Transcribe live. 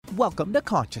Welcome to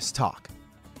Conscious Talk,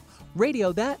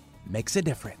 radio that makes a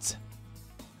difference.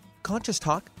 Conscious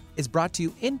Talk is brought to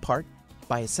you in part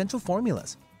by Essential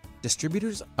Formulas,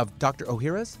 distributors of Dr.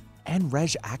 Ohhira's and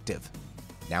Reg Active,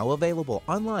 now available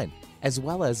online as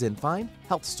well as in fine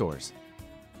health stores.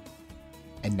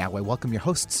 And now I welcome your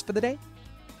hosts for the day,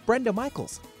 Brenda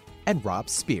Michaels and Rob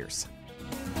Spears.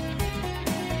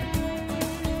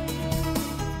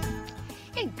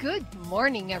 And good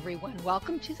morning, everyone.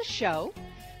 Welcome to the show.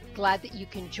 Glad that you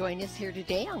can join us here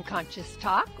today on Conscious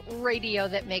Talk, radio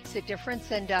that makes a difference,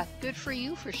 and good for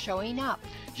you for showing up,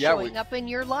 up in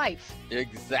your life.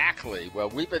 Exactly. Well,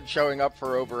 we've been showing up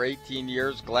for over 18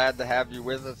 years. Glad to have you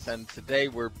with us, and today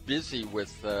we're busy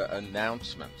with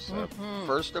announcements.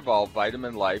 First of all,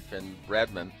 Vitamin Life in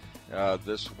Redmond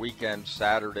this weekend,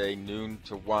 Saturday, noon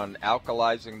to 1,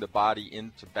 alkalizing the body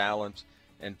into balance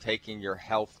and taking your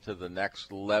health to the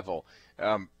next level.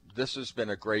 This has been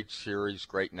a great series,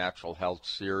 great natural health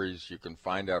series. You can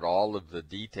find out all of the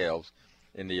details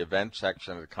in the event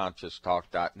section of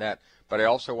ConsciousTalk.net. But I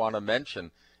also want to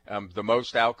mention the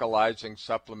most alkalizing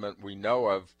supplement we know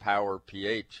of, Power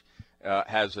pH,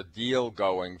 has a deal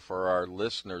going for our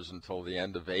listeners until the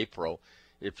end of April.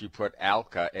 If you put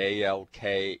ALKA,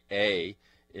 A-L-K-A,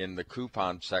 in the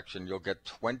coupon section, you'll get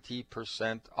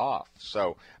 20% off.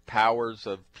 So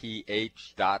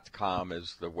powersofph.com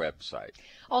is the website.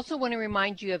 Also want to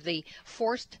remind you of the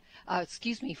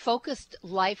Focused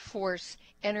Life Force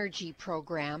Energy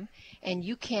Program, and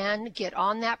you can get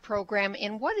on that program.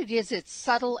 And what it is, it's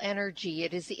subtle energy.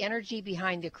 It is the energy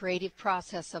behind the creative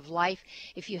process of life.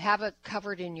 If you have it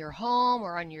covered in your home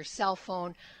or on your cell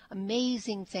phone,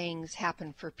 amazing things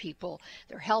happen for people.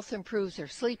 Their health improves, their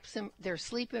sleep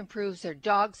improves, their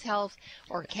dog's health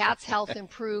or cat's health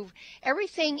improve.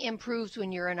 Everything improves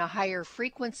when you're in a higher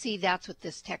frequency. That's what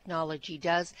this technology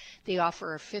does. They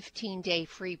offer a 15-day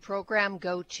free program.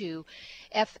 Go to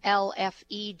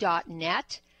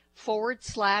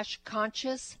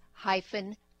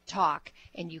flfe.net/conscious-talk,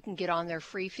 and you can get on their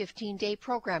free 15-day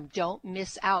program. Don't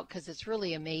miss out, because it's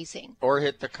really amazing. Or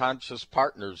hit the Conscious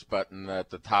Partners button at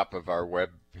the top of our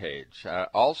web page.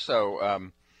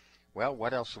 Also,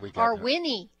 what else have we got? Our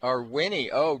Winnie.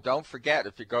 Oh, don't forget,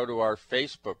 if you go to our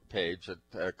Facebook page at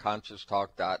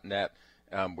ConsciousTalk.net,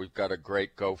 we've got a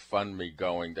great GoFundMe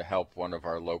going to help one of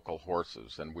our local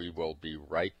horses, and we will be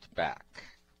right back.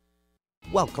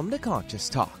 Welcome to Conscious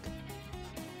Talk,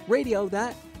 radio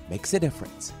that makes a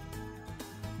difference.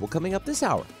 Well, coming up this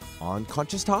hour on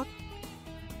Conscious Talk.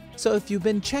 So if you've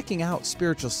been checking out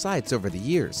spiritual sites over the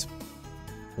years,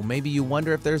 well, maybe you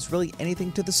wonder if there's really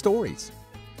anything to the stories.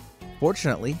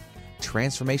 Fortunately,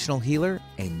 transformational healer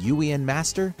and Jungian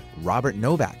master Robert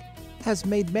Novak has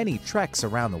made many treks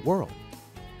around the world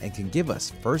and can give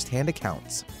us first-hand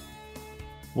accounts.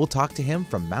 We'll talk to him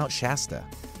from Mount Shasta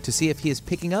to see if he is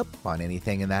picking up on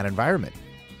anything in that environment.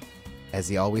 As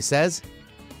he always says,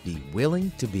 be willing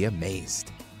to be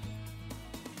amazed.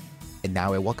 And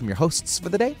now I welcome your hosts for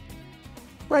the day,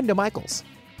 Brenda Michaels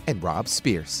and Rob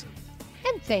Spears.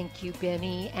 And thank you,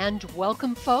 Benny, and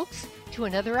welcome, folks, to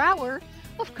another hour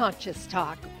of Conscious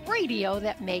Talk, radio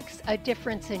that makes a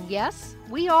difference. And yes,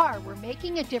 we're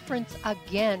making a difference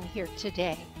again here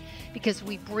today, because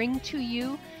we bring to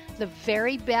you the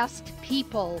very best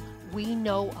people we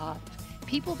know of.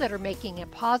 People that are making a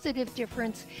positive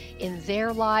difference in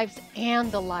their lives and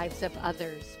the lives of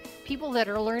others. People that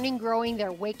are learning, growing,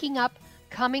 they're waking up,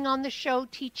 coming on the show,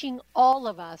 teaching all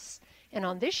of us. And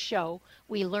on this show,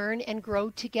 we learn and grow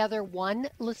together, one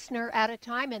listener at a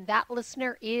time, and that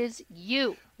listener is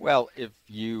you. Well, if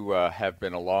you have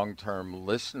been a long-term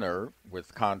listener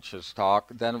with Conscious Talk,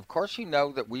 then of course you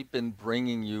know that we've been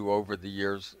bringing you over the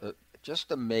years just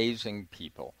amazing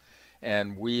people.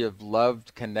 And we have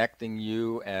loved connecting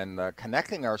you and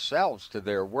connecting ourselves to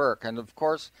their work. And of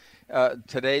course,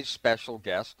 today's special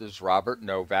guest is Robert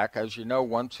Novak. As you know,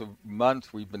 once a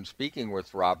month we've been speaking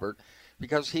with Robert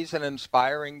because he's an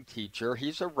inspiring teacher.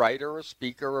 He's a writer, a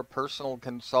speaker, a personal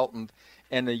consultant,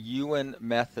 and a Jungian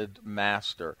method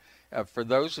master. For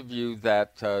those of you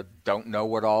that don't know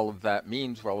what all of that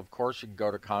means, well, of course, you can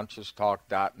go to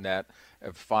ConsciousTalk.net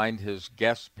and find his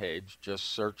guest page. Just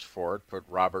search for it. Put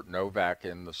Robert Novak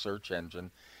in the search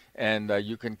engine, and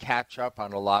you can catch up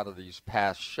on a lot of these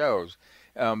past shows.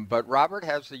 But Robert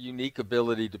has the unique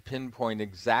ability to pinpoint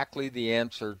exactly the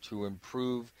answer to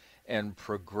improve and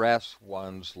progress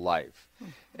one's life.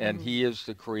 And he is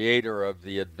the creator of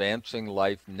the Advancing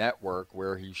Life Network,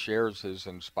 where he shares his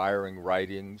inspiring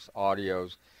writings,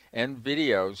 audios, and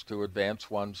videos to advance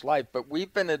one's life. But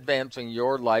we've been advancing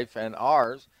your life and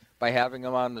ours by having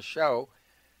him on the show.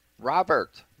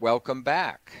 Robert, welcome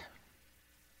back.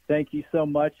 Thank you so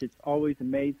much. It's always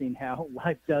amazing how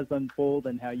life does unfold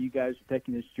and how you guys are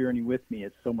taking this journey with me.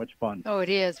 It's so much fun. Oh, it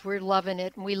is. We're loving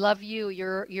it, and we love you.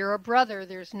 You're a brother.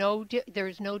 There's no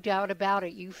doubt about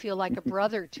it. You feel like a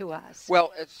brother to us.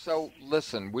 Well, so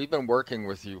listen, we've been working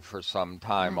with you for some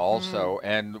time also,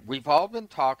 and we've all been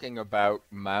talking about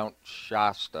Mount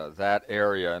Shasta, that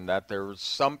area, and that there's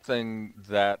something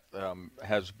that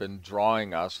has been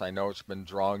drawing us. I know it's been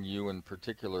drawing you in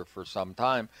particular for some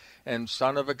time. And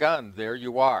son of a gun, there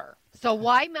you are. So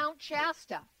why Mount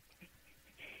Shasta?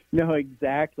 No,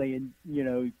 exactly. And,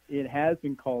 it has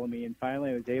been calling me. And finally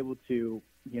I was able to,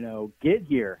 get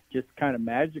here just kind of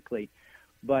magically.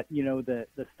 But, the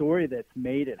story that's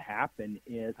made it happen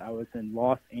is I was in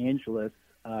Los Angeles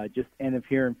just end of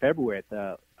here in February at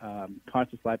the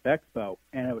Conscious Life Expo.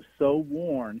 And I was so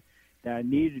worn that I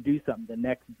needed to do something the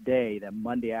next day, that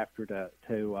Monday after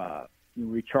to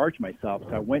recharge myself.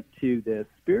 So I went to the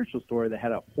spiritual store that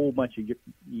had a whole bunch of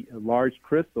large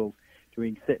crystals so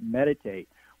we can sit and meditate.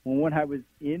 Well, when I was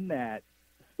in that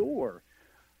store,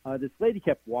 this lady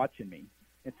kept watching me.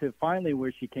 And so finally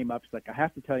where she came up, she's like, I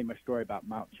have to tell you my story about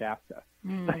Mount Shasta.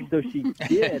 So she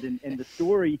did. And the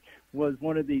story was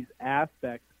one of these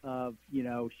aspects of,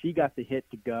 she got the hit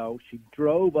to go. She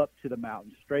drove up to the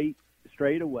mountain straight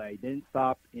away, didn't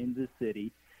stop in the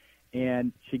city.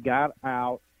 And she got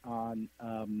out on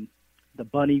the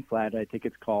Bunny Flat, I think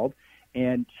it's called,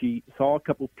 and she saw a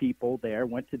couple people there,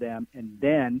 went to them, and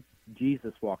then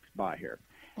Jesus walks by her.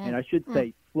 And I should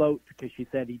say float, because she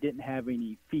said he didn't have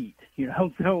any feet,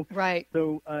 So right.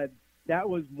 So that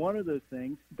was one of those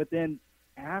things. But then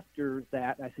after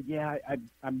that, I said, yeah,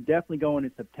 I'm definitely going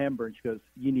in September. And she goes,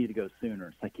 you need to go sooner.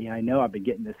 It's like, yeah, I know. I've been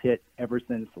getting this hit ever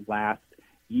since last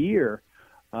year,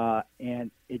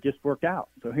 and it just worked out.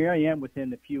 So here I am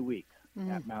within a few weeks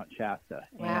at Mount Shasta.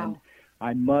 Wow. And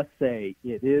I must say,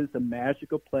 it is a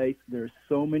magical place. There's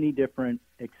so many different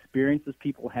experiences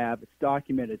people have. It's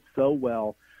documented so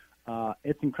well.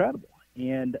 It's incredible.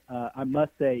 And I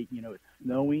must say, it's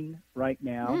snowing right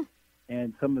now,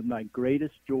 and some of my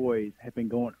greatest joys have been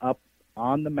going up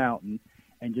on the mountain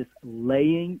and just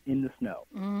laying in the snow.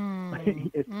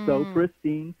 It's so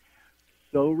pristine,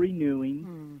 so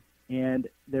renewing, and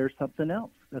there's something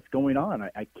else that's going on.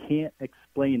 I can't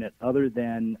explain it other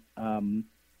than I'm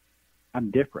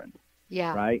different.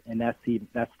 Yeah. Right. And that's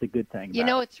the good thing.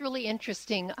 It's really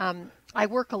interesting. I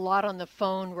work a lot on the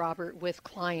phone, Robert, with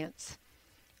clients,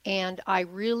 and I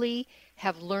really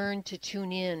have learned to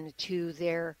tune in to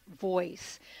their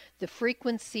voice, the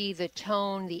frequency, the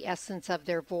tone, the essence of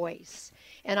their voice.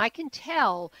 And I can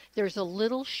tell there's a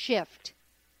little shift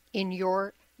in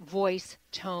your voice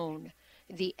tone,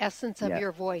 the essence of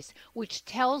your voice, which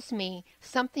tells me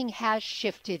something has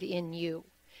shifted in you.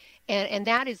 And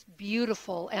that is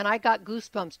beautiful. And I got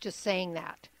goosebumps just saying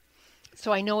that.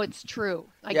 So I know it's true.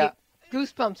 I get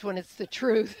goosebumps when it's the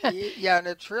truth. Yeah, and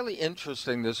it's really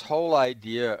interesting, this whole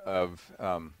idea of,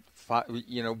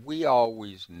 we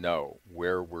always know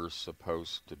where we're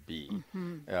supposed to be,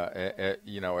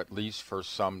 at least for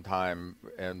some time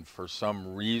and for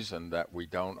some reason that we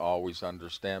don't always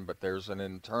understand. But there's an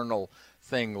internal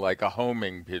thing like a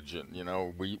homing pigeon.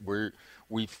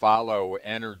 We follow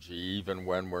energy even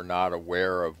when we're not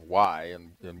aware of why,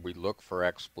 and we look for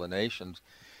explanations.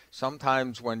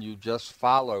 Sometimes when you just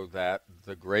follow that,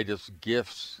 the greatest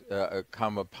gifts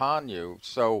come upon you.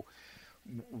 So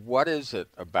what is it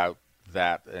about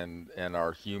that and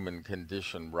our human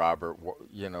condition, Robert?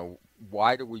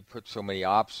 Why do we put so many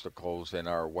obstacles in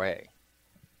our way?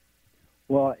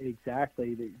 Well,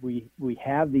 exactly. We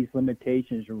have these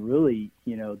limitations, and really,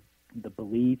 the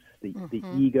beliefs, the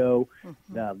ego,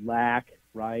 the lack,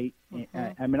 right?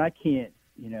 I mean, I can't,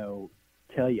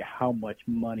 tell you how much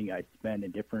money I spend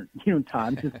in different,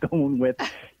 times just going with,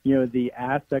 the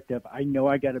aspect of, I know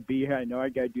I got to be here. I know I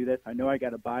got to do this. I know I got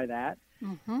to buy that.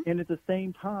 And at the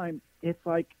same time, it's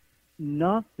like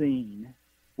nothing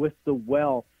with the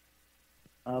wealth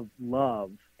of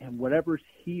love and whatever's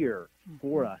here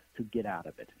for us to get out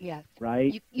of it. Yeah.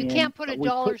 Right? You can't put a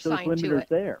dollar sign to it.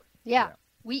 There. Yeah.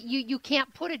 You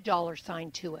can't put a dollar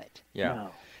sign to it. Yeah. No.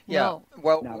 Yeah. No.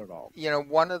 Well, not at all.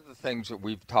 One of the things that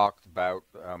we've talked about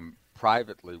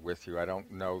privately with you, I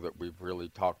don't know that we've really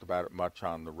talked about it much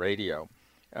on the radio,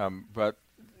 but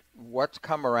what's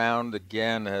come around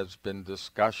again has been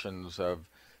discussions of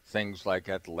things like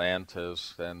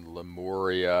Atlantis and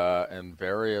Lemuria and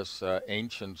various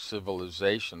ancient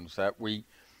civilizations that we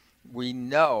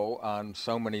know on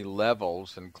so many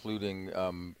levels, including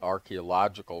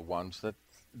archaeological ones, that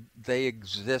they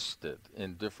existed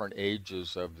in different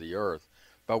ages of the earth,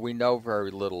 but we know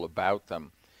very little about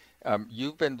them.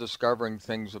 You've been discovering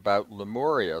things about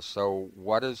Lemuria, so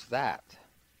what is that?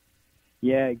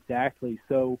 Yeah, exactly.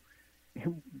 So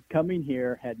coming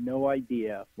here, had no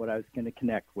idea what I was going to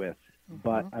connect with,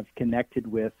 but I've connected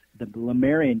with the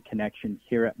Lemurian connection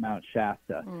here at Mount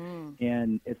Shasta.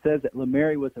 And it says that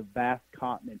Lemuria was a vast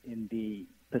continent in the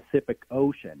Pacific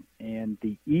Ocean, and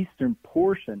the eastern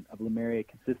portion of Lemuria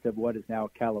consisted of what is now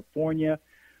California,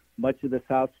 much of the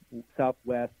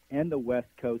southwest and the west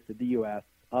coast of the U.S.,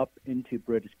 up into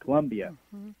British Columbia.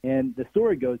 And the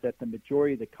story goes that the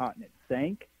majority of the continent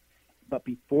sank, but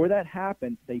before that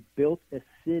happened, they built a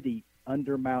city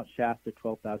under Mount Shasta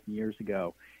 12,000 years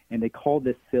ago, and they called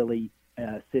this city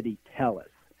Tellus.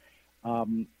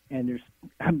 And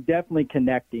I'm definitely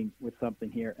connecting with something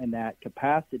here in that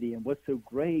capacity. And what's so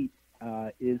great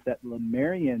is that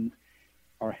Lemurians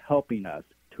are helping us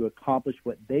to accomplish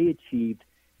what they achieved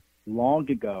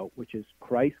long ago, which is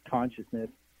Christ consciousness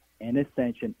and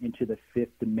ascension into the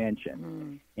fifth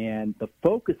dimension. And the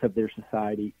focus of their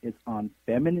society is on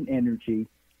feminine energy,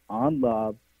 on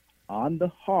love, on the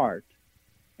heart,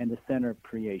 and the center of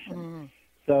creation.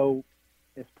 So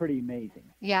it's pretty amazing.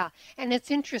 Yeah, and it's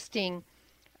interesting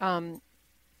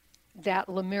that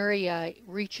Lemuria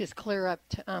reaches clear up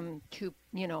to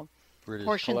British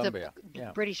portions Columbia.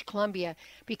 of British Columbia,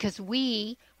 because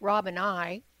we, Rob and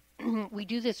I, we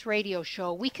do this radio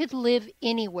show. We could live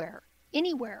anywhere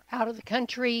out of the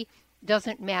country,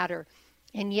 doesn't matter.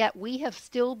 And yet we have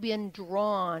still been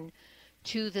drawn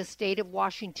to the state of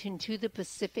Washington, to the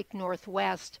Pacific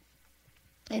Northwest.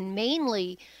 And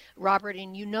mainly, Robert,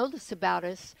 and you know this about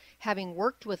us, having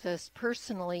worked with us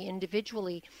personally,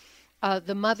 individually,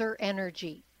 the mother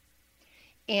energy.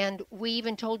 And we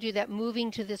even told you that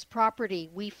moving to this property,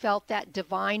 we felt that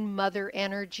divine mother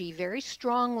energy very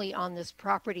strongly on this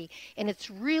property. And it's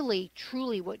really,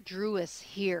 truly what drew us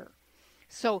here.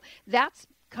 So that's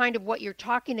kind of what you're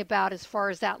talking about as far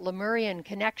as that Lemurian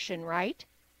connection, right?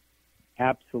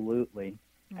 Absolutely.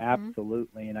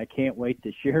 Absolutely. And I can't wait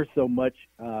to share so much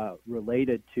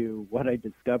related to what I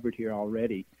discovered here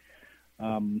already.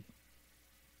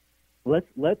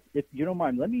 Let's, if you don't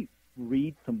mind, let me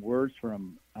read some words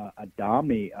from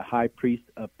Adami, a high priest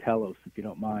of Telos, if you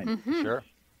don't mind. Sure.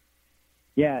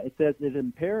 Yeah, it says it's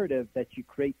imperative that you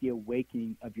create the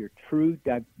awakening of your true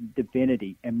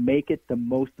divinity and make it the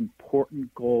most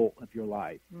important goal of your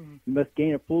life. You must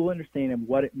gain a full understanding of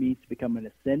what it means to become an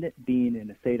ascendant being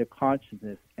in a state of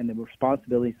consciousness and the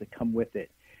responsibilities that come with it.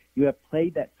 You have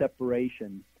played that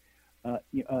separation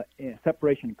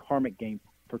karmic game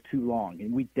for too long,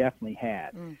 and we definitely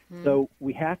had. So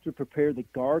we have to prepare the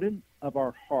garden of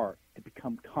our heart to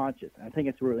become conscious. And I think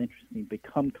it's really interesting,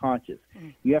 become conscious.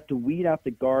 You have to weed out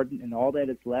the garden and all that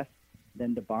is less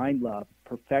than divine love,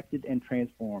 perfected and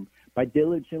transformed, by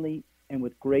diligently and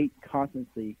with great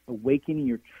constancy awakening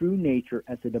your true nature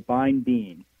as a divine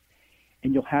being.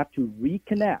 And you'll have to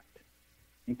reconnect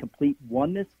in complete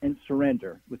oneness and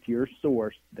surrender with your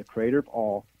source, the creator of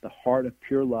all, the heart of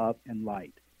pure love and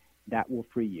light. That will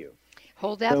free you.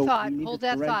 Hold that thought. Hold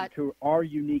that thought. To our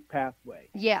unique pathway.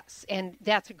 Yes, and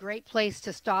that's a great place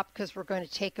to stop because we're going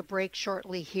to take a break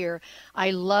shortly here.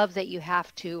 I love that you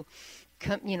have to,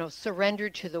 surrender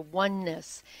to the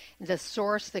oneness, the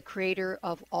source, the creator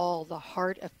of all, the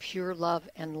heart of pure love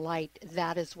and light.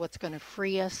 That is what's going to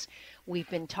free us. We've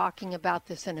been talking about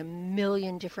this in a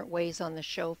million different ways on the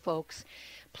show, folks.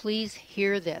 Please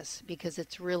hear this because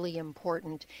it's really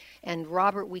important. And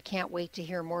Robert, we can't wait to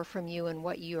hear more from you and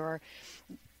what you're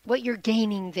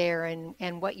gaining there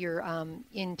and what you're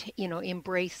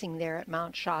embracing there at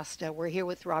Mount Shasta. We're here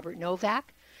with Robert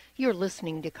Novak. You're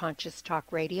listening to Conscious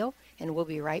Talk Radio, and we'll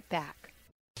be right back.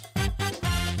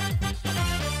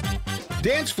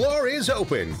 Dance floor is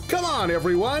open. Come on,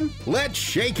 everyone. Let's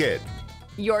shake it.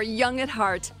 You're young at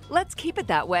heart. Let's keep it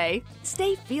that way.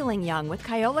 Stay feeling young with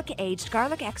Kyolic Aged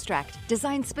Garlic Extract,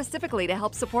 designed specifically to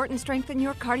help support and strengthen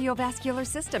your cardiovascular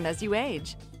system as you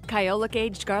age. Kyolic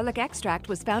Aged Garlic Extract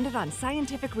was founded on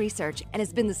scientific research and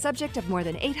has been the subject of more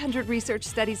than 800 research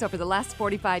studies over the last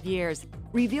 45 years,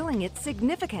 revealing its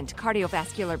significant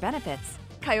cardiovascular benefits.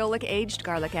 Kyolic Aged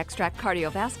Garlic Extract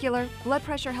cardiovascular, blood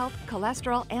pressure health,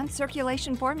 cholesterol, and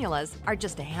circulation formulas are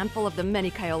just a handful of the many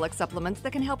Kyolic supplements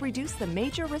that can help reduce the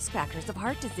major risk factors of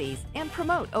heart disease and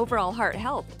promote overall heart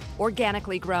health.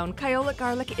 Organically grown, Kyolic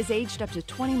garlic is aged up to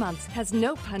 20 months, has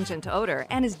no pungent odor,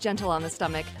 and is gentle on the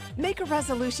stomach. Make a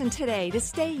resolution today to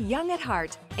stay young at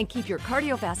heart and keep your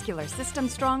cardiovascular system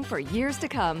strong for years to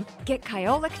come. Get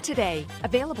Kyolic today.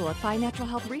 Available at fine natural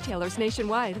health retailers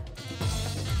nationwide.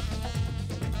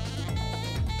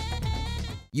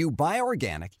 You buy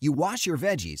organic, you wash your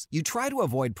veggies, you try to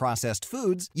avoid processed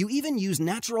foods, you even use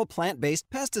natural plant-based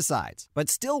pesticides, but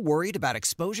still worried about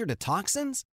exposure to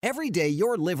toxins? Every day,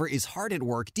 your liver is hard at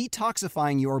work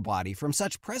detoxifying your body from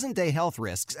such present-day health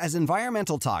risks as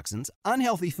environmental toxins,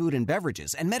 unhealthy food and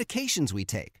beverages, and medications we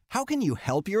take. How can you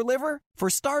help your liver? For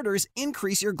starters,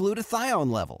 increase your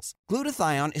glutathione levels.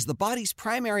 Glutathione is the body's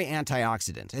primary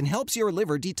antioxidant and helps your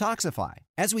liver detoxify.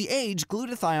 As we age,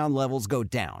 glutathione levels go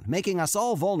down, making us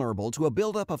all vulnerable to a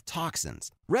buildup of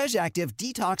toxins. RegActive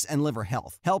Detox and Liver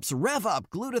Health helps rev up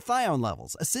glutathione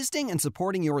levels, assisting and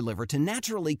supporting your liver to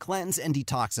naturally cleanse and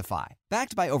detoxify.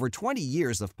 Backed by over 20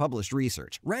 years of published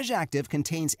research, RegActive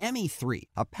contains ME3,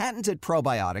 a patented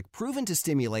probiotic proven to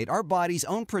stimulate our body's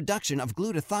own production of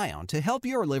glutathione to help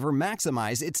your liver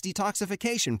maximize its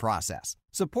detoxification process.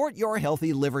 Support your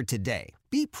healthy liver today.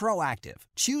 Be proactive.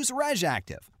 Choose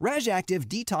RegActive. RegActive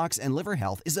Detox and Liver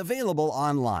Health is available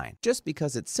online. Just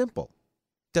because it's simple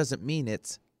doesn't mean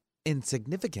it's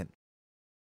insignificant.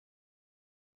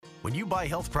 When you buy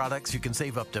health products, you can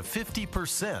save up to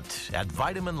 50% at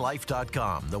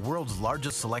VitaminLife.com, the world's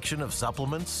largest selection of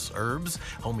supplements, herbs,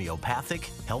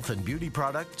 homeopathic, health and beauty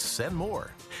products, and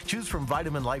more. Choose from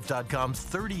VitaminLife.com's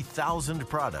 30,000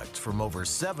 products from over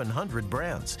 700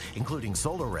 brands, including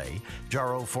Solaray,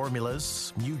 Jarrow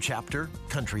Formulas, New Chapter,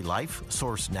 Country Life,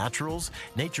 Source Naturals,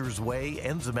 Nature's Way,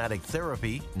 Enzymatic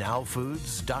Therapy, Now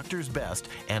Foods, Doctor's Best,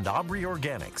 and Aubrey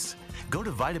Organics. Go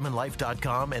to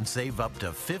VitaminLife.com and save up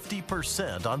to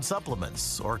 50% on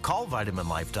supplements, or call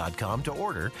VitaminLife.com to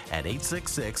order at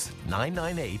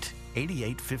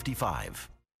 866-998-8855.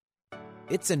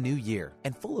 It's a new year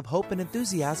and full of hope and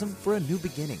enthusiasm for a new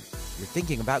beginning. You're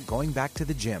thinking about going back to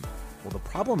the gym. Well, the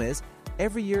problem is,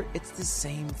 every year it's the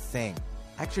same thing.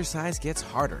 Exercise gets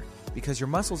harder because your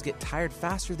muscles get tired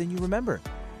faster than you remember.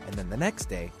 And then the next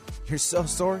day, you're so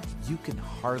sore you can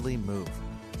hardly move.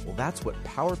 Well, that's what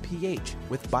Power pH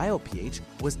with BioPH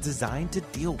was designed to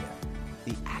deal with.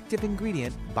 The active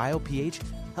ingredient, BioPH,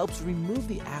 helps remove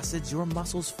the acids your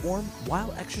muscles form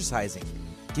while exercising,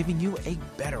 giving you a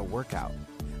better workout.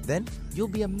 Then you'll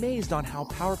be amazed on how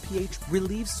Power pH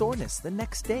relieves soreness the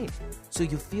next day, so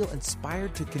you feel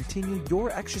inspired to continue your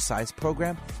exercise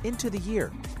program into the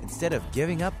year instead of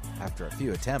giving up after a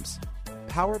few attempts.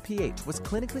 Power pH was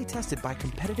clinically tested by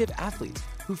competitive athletes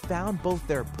who found both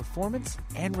their performance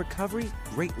and recovery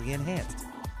greatly enhanced.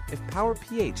 If Power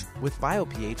pH with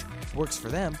BioPH works for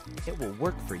them, it will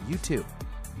work for you too.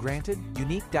 Granted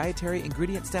unique dietary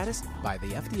ingredient status by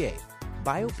the FDA.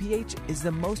 BioPH is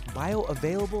the most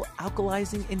bioavailable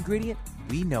alkalizing ingredient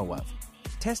we know of.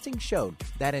 Testing showed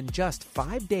that in just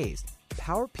 5 days,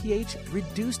 Power pH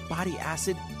reduced body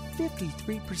acid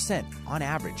 53% on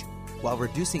average, while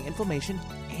reducing inflammation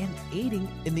and aiding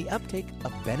in the uptake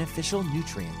of beneficial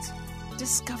nutrients.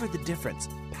 Discover the difference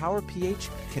Power pH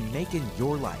can make in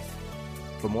your life.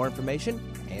 For more information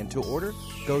and to order,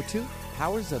 go to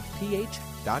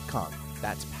powersofph.com.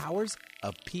 That's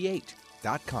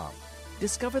powersofph.com.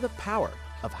 Discover the power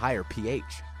of higher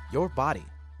pH. Your body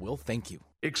will thank you.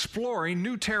 Exploring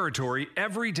new territory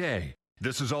every day.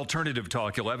 This is Alternative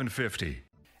Talk 1150.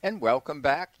 And welcome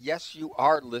back. Yes, you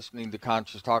are listening to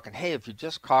Conscious Talk. And hey, if you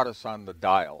just caught us on the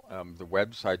dial, the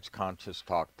website's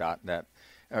conscioustalk.net.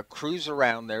 Cruise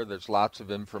around there. There's lots of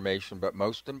information. But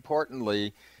most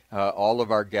importantly, all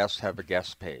of our guests have a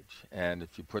guest page. And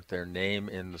if you put their name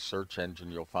in the search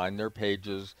engine, you'll find their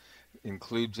pages.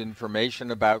 Includes information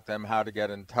about them, how to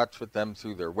get in touch with them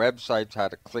through their websites, how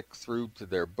to click through to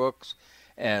their books.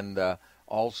 And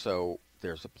also,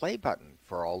 there's a play button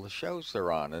for all the shows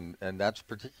they're on, and that's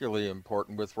particularly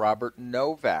important with Robert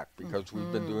Novak because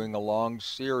we've been doing a long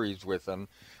series with him.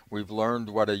 We've learned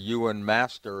what a Yuan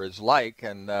master is like,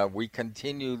 and we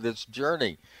continue this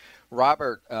journey.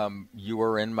 Robert, you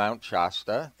are in Mount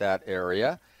Shasta, that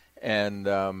area, and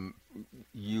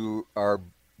you are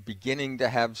beginning to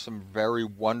have some very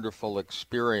wonderful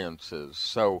experiences.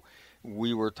 So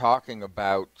we were talking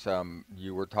about,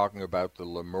 you were talking about the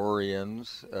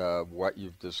Lemurians, what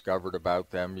you've discovered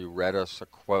about them. You read us a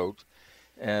quote.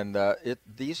 And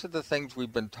these are the things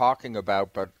we've been talking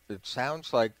about, but it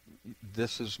sounds like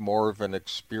this is more of an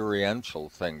experiential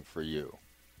thing for you.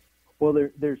 Well,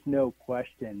 there's no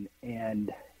question.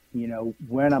 And, you know,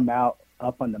 when I'm out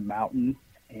up on the mountain,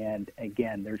 and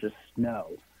again, there's just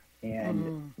snow.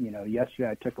 And, you know,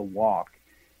 yesterday I took a walk,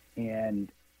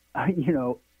 and, you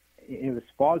know, it was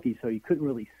foggy, so you couldn't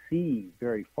really see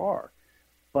very far.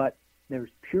 But there was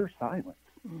pure silence,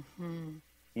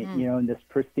 you know, in this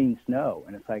pristine snow.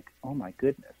 And it's like, oh, my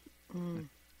goodness,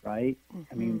 right?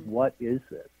 I mean, what is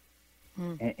this?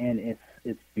 and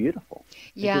it's beautiful.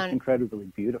 Yeah, it's just incredibly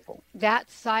beautiful. That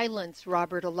silence,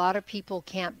 Robert, a lot of people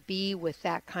can't be with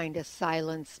that kind of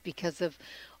silence because of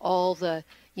all the,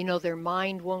 their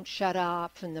mind won't shut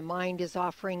off and the mind is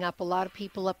offering up. A lot of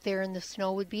people up there in the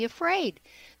snow would be afraid.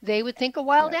 They would think a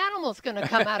wild animal's going to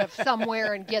come out of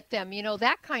somewhere and get them,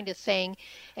 that kind of thing.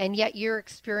 And yet your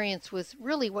experience was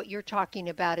really what you're talking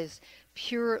about is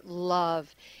pure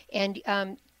love. And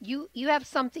you have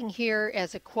something here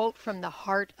as a quote from the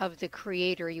heart of the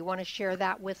Creator. You want to share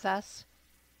that with us?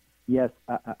 Yes,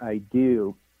 I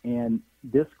do. And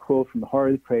this quote from the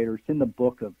heart of the Creator, it's in the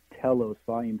book of Telos,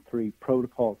 Volume 3,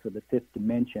 Protocols of the Fifth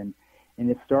Dimension.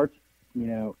 And it starts,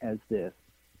 as this: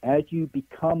 as you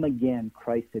become again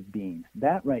Christed beings.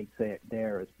 That right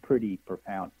there is pretty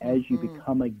profound. As you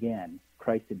become again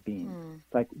Christed beings.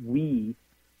 It's like we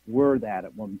were that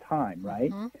at one time,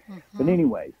 right? But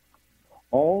anyways,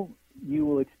 all you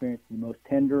will experience the most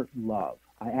tender love.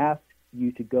 I ask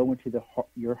you to go into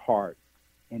your heart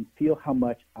and feel how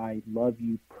much I love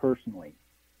you personally,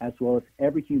 as well as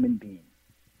every human being.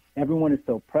 Everyone is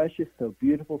so precious, so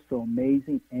beautiful, so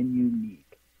amazing, and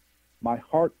unique. My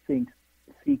heart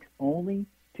seeks only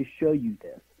to show you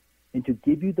this and to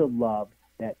give you the love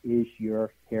that is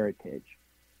your heritage.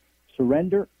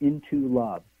 Surrender into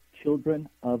love, children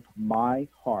of my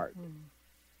heart.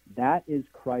 That is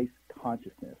Christ's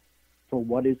consciousness. For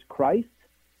what is Christ?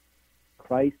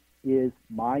 Christ is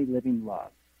my living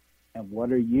love. And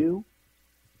what are you?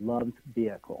 Love's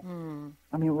vehicle.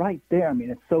 I mean, right there.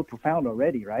 It's so profound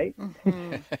already, right?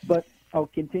 But I'll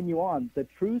continue on. The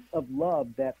truth of love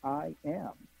that I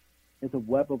am is a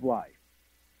web of life,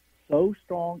 so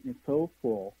strong and so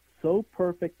full, so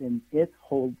perfect in its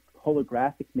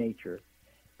holographic nature,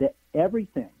 that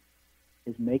everything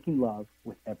is making love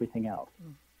with everything else.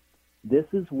 This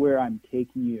is where I'm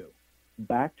taking you,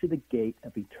 back to the gate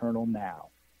of eternal now.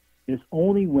 It is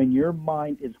only when your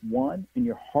mind is one and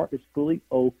your heart is fully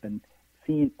open,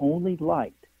 seeing only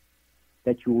light,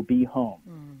 that you will be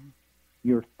home.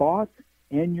 Your thoughts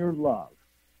and your love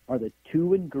are the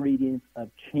two ingredients of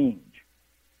change,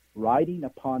 riding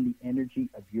upon the energy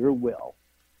of your will.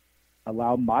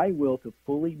 Allow my will to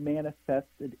fully manifest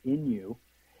it in you,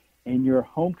 and your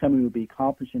homecoming will be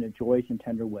accomplished in a joyous and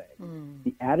tender way.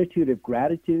 The attitude of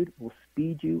gratitude will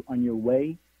speed you on your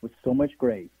way with so much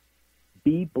grace.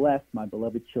 Be blessed, my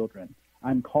beloved children.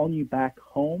 I'm calling you back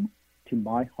home to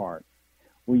my heart,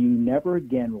 where you never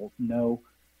again will know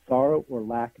sorrow or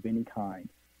lack of any kind.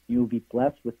 You will be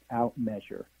blessed without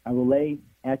measure. I will lay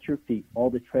at your feet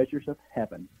all the treasures of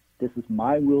heaven. This is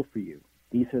my will for you.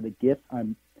 These are the gifts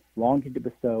I'm longing to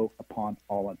bestow upon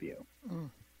all of you.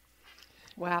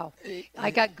 Wow. I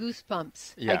got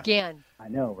goosebumps again. I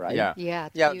know, right? Yeah. Yeah,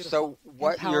 it's yeah. beautiful. So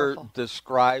what you're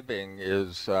describing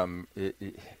is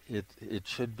it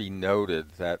should be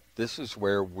noted that this is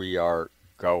where we are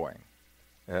going.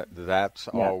 That's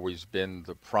always been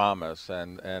the promise,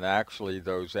 and actually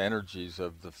those energies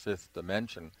of the fifth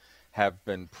dimension have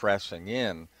been pressing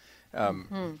in.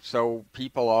 So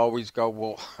people always go,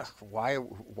 well,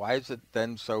 why is it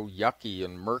then so yucky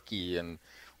and murky, and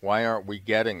why aren't we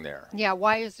getting there? Yeah,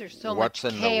 why is there so much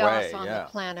chaos on the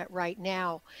planet right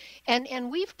now?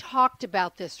 And we've talked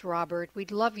about this, Robert. We'd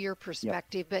love your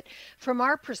perspective, but from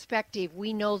our perspective,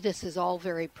 we know this is all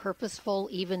very purposeful,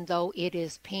 even though it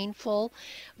is painful.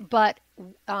 But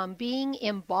being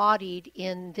embodied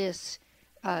in this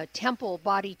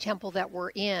body temple that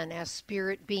we're in as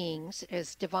spirit beings,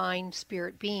 as divine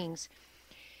spirit beings,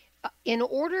 in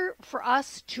order for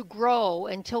us to grow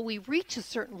until we reach a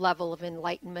certain level of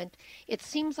enlightenment, it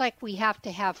seems like we have to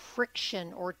have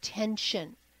friction or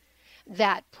tension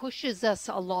that pushes us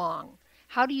along.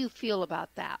 How do you feel about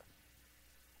that?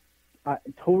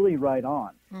 Totally right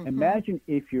on. Imagine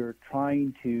if you're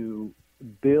trying to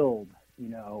build,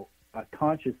 a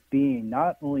conscious being,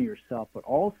 not only yourself, but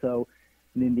also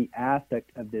in the aspect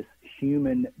of this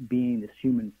human being, this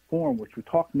human form, which we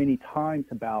talked many times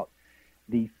about,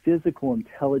 the physical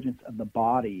intelligence of the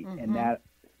body and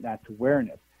that's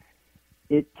awareness.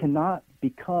 It cannot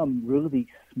become really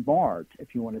smart,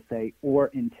 if you want to say, or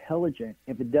intelligent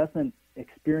if it doesn't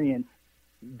experience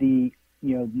the,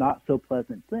 not so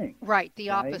pleasant things. Right,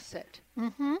 the opposite.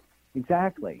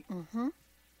 Exactly.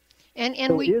 And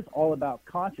so it is all about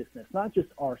consciousness, not just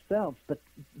ourselves, but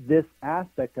this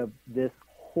aspect of this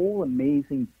whole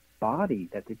amazing body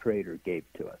that the Creator gave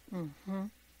to us.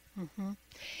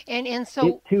 And so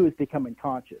it too is becoming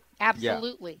conscious.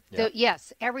 Absolutely. Yeah.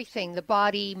 Yes, everything, the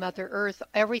body, Mother Earth,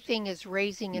 everything is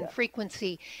raising in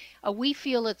frequency. We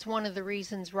feel it's one of the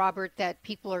reasons, Robert, that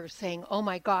people are saying, oh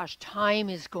my gosh, time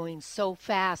is going so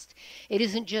fast. It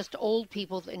isn't just old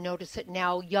people that notice it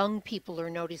now, young people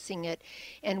are noticing it.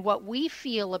 And what we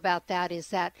feel about that is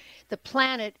that the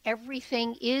planet,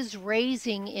 everything is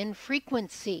raising in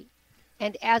frequency.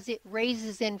 And as it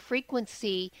raises in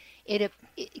frequency,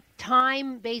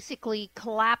 time basically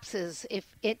collapses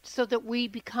so that we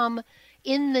become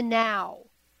in the now.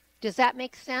 Does that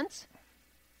make sense?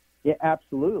 Yeah,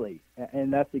 absolutely.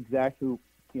 And that's exactly,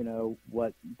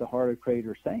 what the Heart of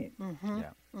Creator is saying. Mm-hmm.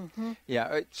 Yeah. Mm-hmm.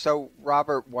 Yeah. So,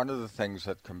 Robert, one of the things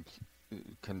that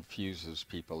confuses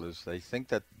people is they think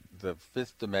that the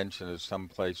fifth dimension is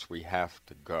someplace we have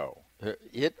to go.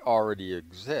 It already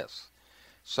exists.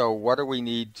 So what do we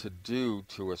need to do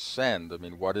to ascend? I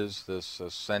mean, what is this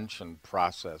ascension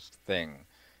process thing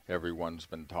everyone's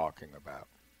been talking about?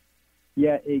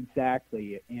 Yeah,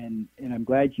 exactly. And I'm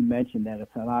glad you mentioned that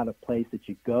it's not a place that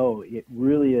you go. It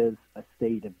really is a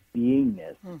state of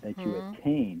beingness that you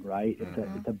attain, right?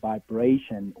 It's a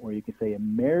vibration, or you could say a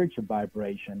marriage of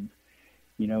vibrations,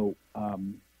 we want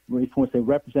to say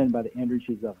represented by the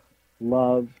energies of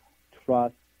love,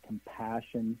 trust,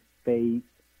 compassion, faith,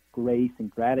 grace, and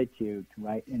gratitude,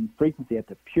 right? And frequency at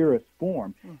the purest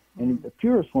form. And in the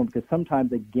purest form, because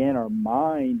sometimes, again, our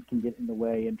mind can get in the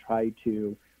way and try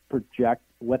to project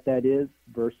what that is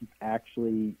versus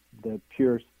actually the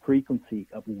purest frequency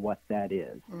of what that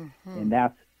is. And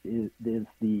that is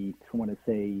the, I want to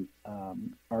say,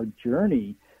 our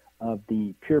journey of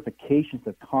the purifications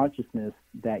of consciousness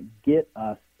that get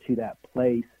us to that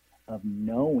place of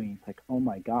knowing, it's like, oh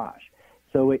my gosh.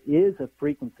 So it is a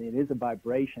frequency, it is a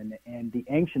vibration, and the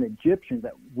ancient Egyptians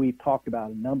that we've talked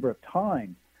about a number of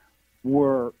times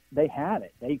they had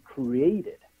it. They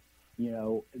created,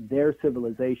 their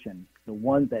civilization, the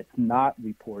one that's not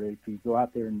reported. If you go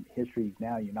out there in history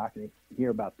now, you're not going to hear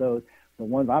about those. The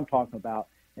ones I'm talking about,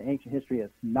 the ancient history is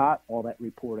not all that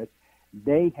reported.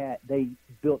 They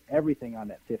built everything on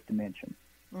that fifth dimension.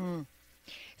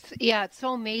 Yeah, it's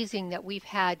so amazing that we've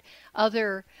had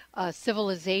other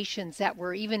civilizations that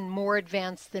were even more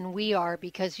advanced than we are,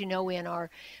 because,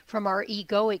 from our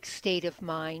egoic state of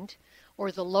mind,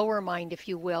 or the lower mind, if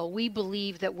you will, we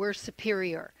believe that we're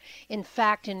superior. In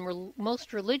fact, in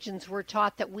most religions, we're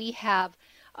taught that we have,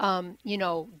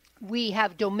 we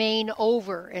have domain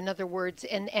over, in other words,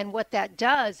 and what that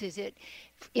does is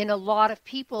in a lot of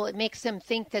people, it makes them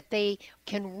think that they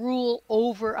can rule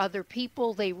over other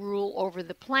people, they rule over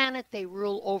the planet, they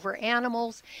rule over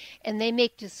animals, and they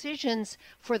make decisions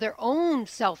for their own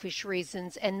selfish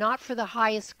reasons and not for the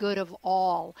highest good of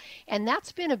all. And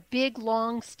that's been a big,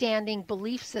 long-standing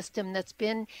belief system that's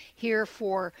been here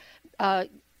for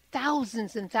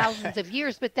thousands and thousands of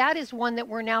years, but that is one that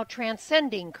we're now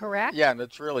transcending, correct? Yeah, and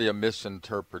it's really a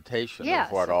misinterpretation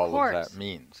of what all of that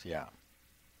means. Yeah.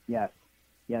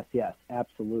 Yes,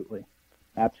 absolutely.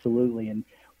 And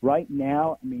right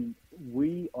now, I mean,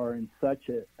 we are in such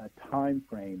a time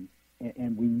frame,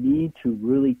 and we need to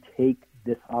really take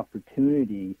this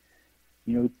opportunity,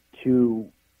 to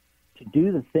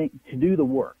do the thing, to do the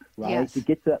work, right? Yes. To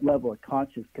get to that level of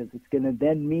consciousness, because it's going to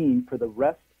then mean for the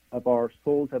rest of our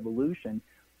soul's evolution,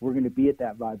 we're going to be at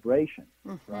that vibration,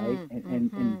 right?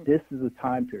 And this is a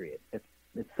time period.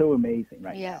 It's so amazing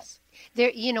right now. Yes.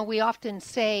 There, we often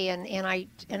say, and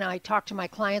I talk to my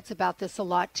clients about this a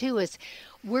lot too, is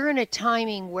we're in a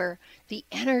timing where the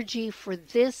energy for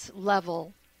this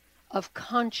level of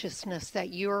consciousness that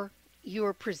you're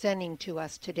presenting to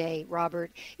us today,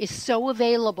 Robert, is so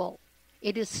available.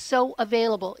 It is so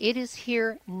available. It is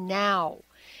here now.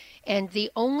 And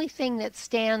the only thing that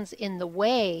stands in the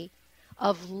way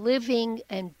of living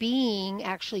and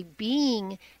actually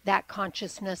being that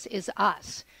consciousness is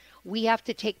us. We have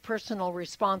to take personal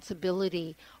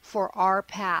responsibility for our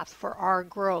path, for our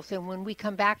growth. And when we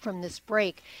come back from this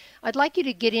break, I'd like you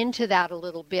to get into that a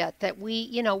little bit, that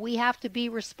we have to be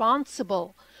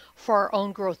responsible for our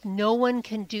own growth. No one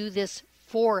can do this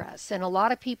for us. And a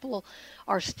lot of people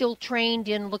are still trained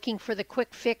in looking for the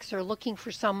quick fix or looking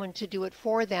for someone to do it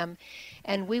for them.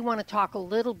 And we want to talk a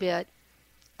little bit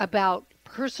about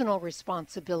personal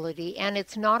responsibility, and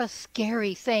it's not a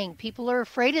scary thing. People are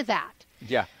afraid of that.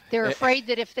 Yeah. They're afraid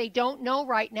that if they don't know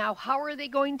right now, how are they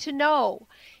going to know?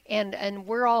 And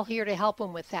we're all here to help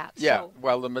them with that. Yeah, So,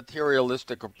 well, the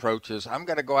materialistic approach is I'm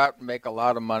going to go out and make a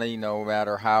lot of money no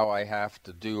matter how I have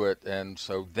to do it, and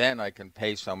so then I can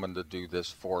pay someone to do this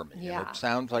for me. Yeah. And it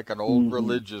sounds like an old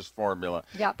religious formula.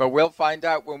 Yep. But we'll find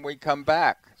out when we come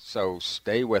back, so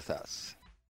stay with us.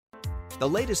 The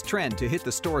latest trend to hit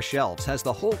the store shelves has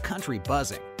the whole country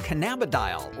buzzing.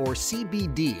 Cannabidiol, or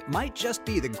CBD, might just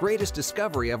be the greatest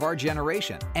discovery of our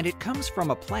generation, and it comes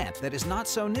from a plant that is not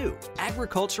so new,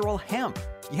 agricultural hemp.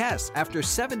 Yes, after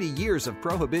 70 years of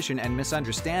prohibition and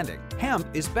misunderstanding, hemp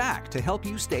is back to help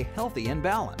you stay healthy and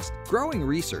balanced. Growing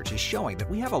research is showing that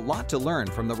we have a lot to learn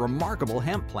from the remarkable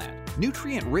hemp plant.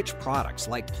 Nutrient-rich products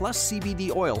like Plus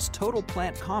CBD Oil's Total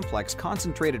Plant Complex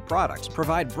concentrated products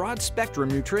provide broad-spectrum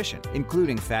nutrition,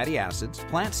 including fatty acids,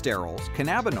 plant sterols,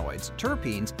 cannabinoids,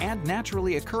 terpenes, and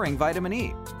naturally occurring vitamin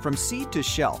E. From seed to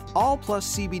shelf, all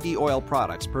Plus CBD Oil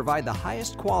products provide the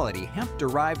highest quality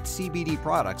hemp-derived CBD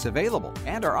products available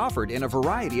and are offered in a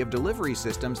variety of delivery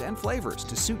systems and flavors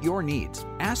to suit your needs.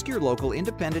 Ask your local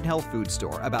independent health food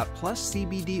store about Plus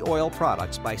CBD Oil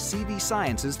products by CV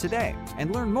Sciences today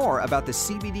and learn more about the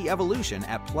CBD evolution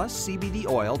at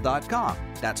pluscbdoil.com.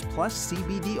 That's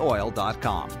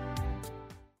pluscbdoil.com.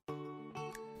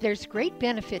 There's great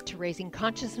benefit to raising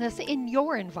consciousness in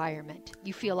your environment.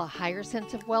 You feel a higher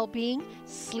sense of well-being,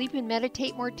 sleep and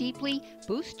meditate more deeply,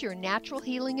 boost your natural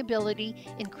healing ability,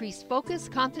 increase focus,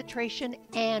 concentration,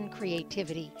 and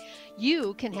creativity.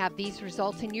 You can have these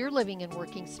results in your living and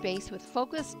working space with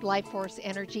Focused Life Force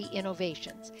Energy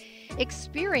Innovations.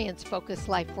 Experience Focused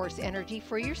Life Force Energy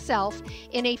for yourself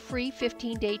in a free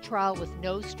 15-day trial with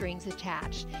no strings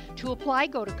attached. To apply,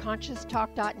 go to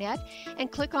ConsciousTalk.net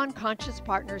and click on Conscious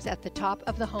Partners at the top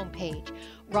of the homepage.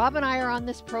 Rob and I are on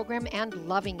this program and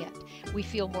loving it. We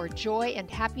feel more joy and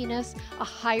happiness, a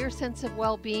higher sense of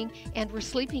well-being, and we're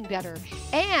sleeping better.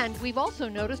 And we've also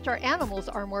noticed our animals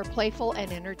are more playful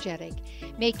and energetic.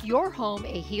 Make your home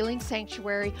a healing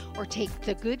sanctuary or take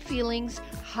the good feelings,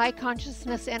 high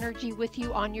consciousness energy with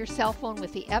you on your cell phone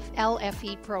with the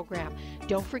FLFE program.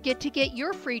 Don't forget to get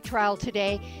your free trial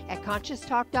today at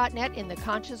ConsciousTalk.net in the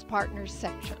Conscious Partners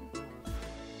section.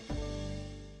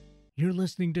 You're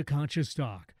listening to Conscious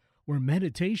Talk, where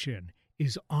meditation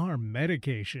is our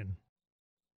medication.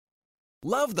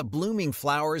 Love the blooming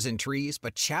flowers and trees,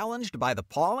 but challenged by the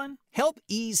pollen? Help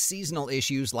ease seasonal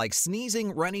issues like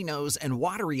sneezing, runny nose, and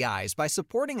watery eyes by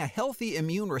supporting a healthy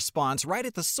immune response right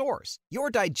at the source, your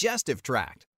digestive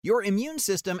tract. Your immune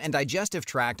system and digestive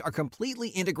tract are completely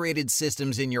integrated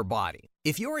systems in your body.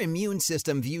 If your immune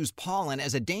system views pollen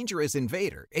as a dangerous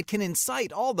invader, it can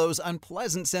incite all those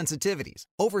unpleasant sensitivities.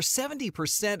 Over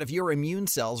 70% of your immune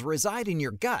cells reside in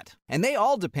your gut, and they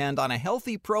all depend on a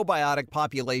healthy probiotic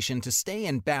population to stay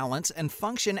in balance and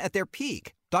function at their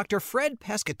peak. Dr. Fred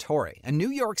Pescatore, a New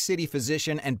York City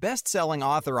physician and best-selling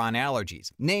author on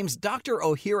allergies, names Dr.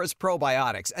 Ohhira's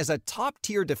probiotics as a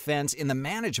top-tier defense in the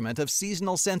management of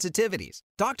seasonal sensitivities.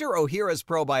 Dr. Ohhira's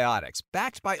probiotics,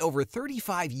 backed by over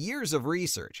 35 years of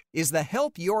research, is the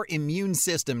help your immune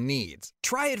system needs.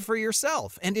 Try it for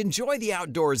yourself and enjoy the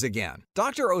outdoors again.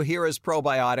 Dr. Ohhira's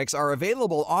probiotics are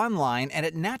available online and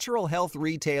at natural health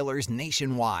retailers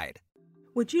nationwide.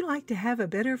 Would you like to have a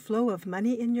better flow of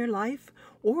money in your life?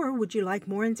 Or would you like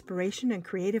more inspiration and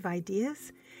creative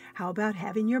ideas? How about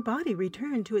having your body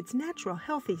return to its natural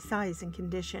healthy size and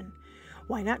condition?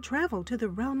 Why not travel to the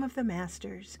realm of the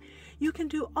masters? You can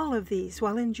do all of these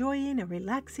while enjoying a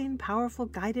relaxing, powerful,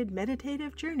 guided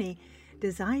meditative journey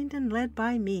designed and led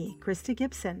by me, Krista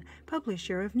Gibson,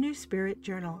 publisher of New Spirit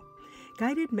Journal.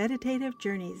 Guided meditative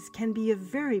journeys can be a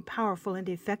very powerful and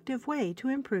effective way to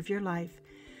improve your life.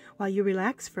 While you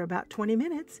relax for about 20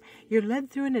 minutes, you're led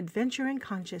through an adventure in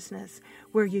consciousness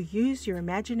where you use your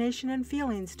imagination and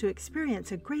feelings to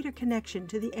experience a greater connection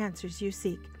to the answers you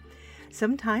seek.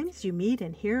 Sometimes you meet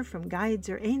and hear from guides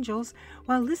or angels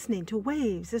while listening to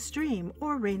waves, a stream,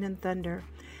 or rain and thunder.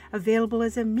 Available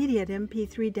as immediate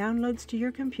MP3 downloads to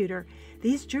your computer,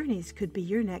 these journeys could be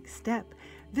your next step.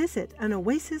 Visit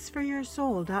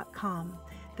anoasisforyoursoul.com.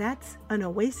 That's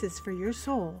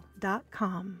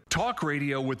anoasisforyoursoul.com. Talk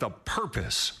radio with a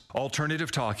purpose. Alternative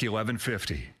Talk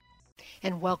 1150.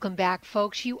 And welcome back,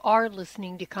 folks. You are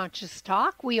listening to Conscious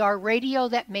Talk. We are radio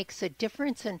that makes a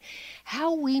difference. And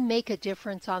how we make a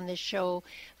difference on this show,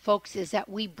 folks, is that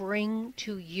we bring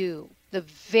to you the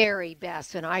very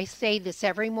best. And I say this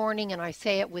every morning, and I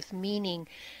say it with meaning,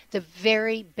 the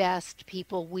very best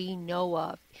people we know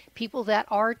of. People that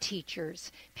are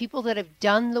teachers, people that have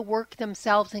done the work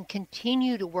themselves and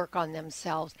continue to work on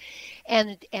themselves.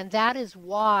 And that is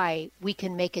why we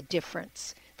can make a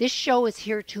difference. This show is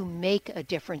here to make a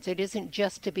difference. It isn't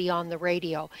just to be on the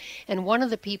radio. And one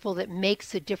of the people that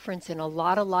makes a difference in a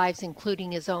lot of lives,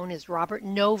 including his own, is Robert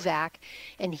Novak.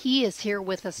 And he is here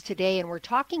with us today. And we're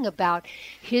talking about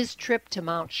his trip to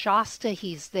Mount Shasta.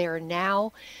 He's there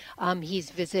now.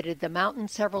 He's visited the mountain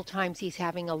several times. He's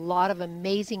having a lot of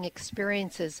amazing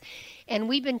experiences. And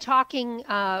we've been talking,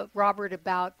 Robert,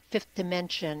 about fifth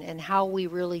dimension and how we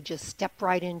really just step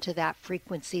right into that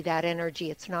frequency, that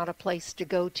energy. It's not a place to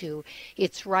go to.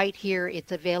 It's right here.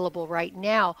 It's available right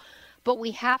now. But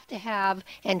we have to have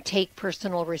and take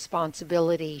personal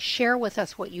responsibility. Share with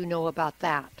us what you know about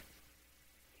that.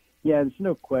 Yeah, there's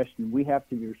no question. We have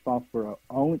to be responsible for our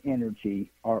own energy,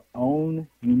 our own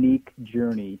unique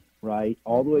journey, right,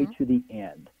 all the way to the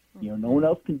end. You know, no one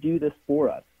else can do this for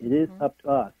us. It is up to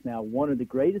us. Now, one of the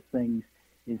greatest things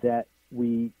is that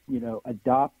we,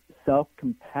 adopt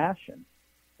self-compassion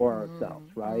for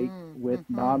ourselves, right, with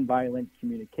nonviolent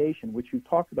communication, which we've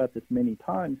talked about this many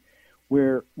times,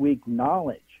 where we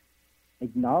acknowledge.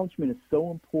 Acknowledgement is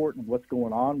so important of what's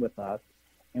going on with us,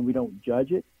 and we don't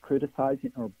judge it, criticize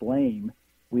it, or blame.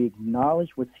 We acknowledge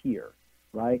what's here,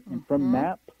 right? And from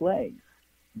that place,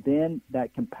 then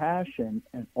that compassion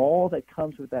and all that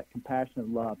comes with that compassion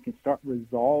and love can start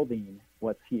resolving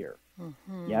what's here.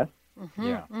 Yes?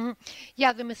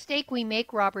 Yeah, the mistake we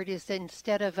make, Robert, is that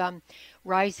instead of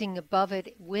rising above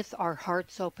it with our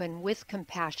hearts open, with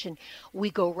compassion,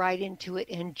 we go right into it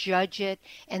and judge it,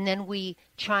 and then we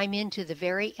chime into the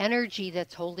very energy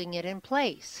that's holding it in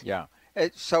place. Yeah.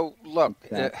 So, look,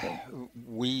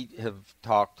 we have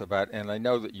talked about, and I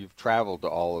know that you've traveled to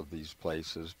all of these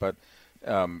places, but,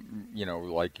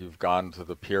 like you've gone to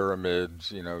the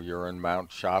pyramids, you're in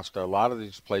Mount Shasta, a lot of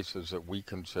these places that we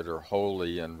consider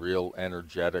holy and real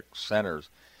energetic centers.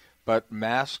 But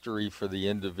mastery for the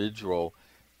individual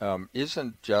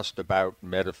isn't just about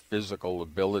metaphysical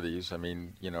abilities. I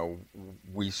mean,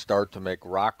 we start to make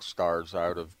rock stars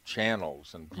out of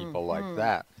channels and people like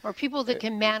that. Or people that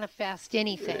can manifest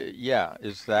anything.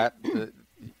 Is that,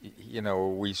 are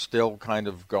we still kind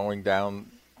of going down,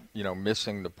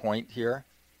 missing the point here?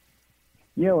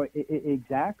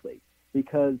 Exactly.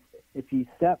 Because if you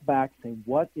step back and say,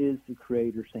 what is the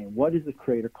Creator saying? What is the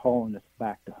Creator calling us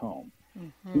back to home?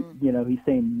 He's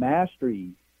saying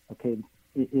mastery,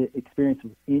 experience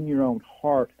within your own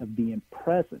heart of being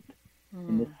present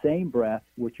in the same breath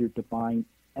with your divine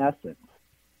essence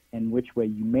and which way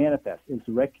you manifest is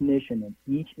recognition in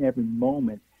each and every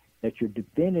moment that your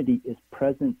divinity is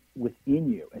present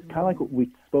within you. It's kind of like what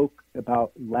we spoke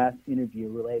about last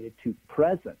interview related to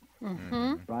presence,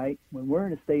 right? When we're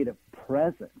in a state of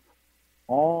presence,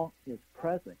 all is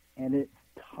present and it's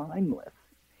timeless.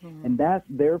 And that's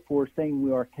therefore saying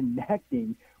we are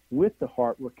connecting with the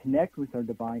heart, we're connecting with our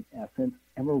divine essence,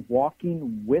 and we're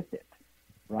walking with it,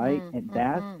 right? And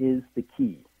that is the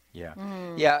key.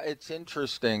 Yeah, it's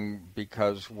interesting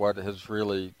because what has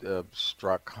really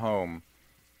struck home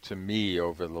to me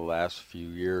over the last few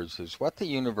years is what the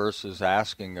universe is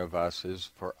asking of us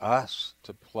is for us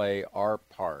to play our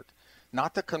part,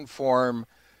 not to conform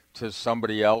to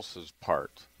somebody else's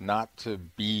part, not to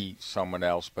be someone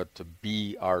else, but to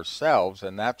be ourselves,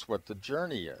 and that's what the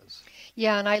journey is.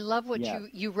 Yeah, and I love what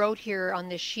you wrote here on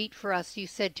this sheet for us. You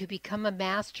said to become a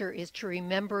master is to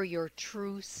remember your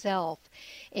true self,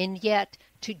 and yet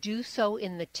to do so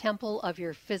in the temple of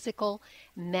your physical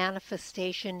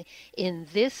manifestation in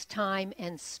this time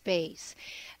and space.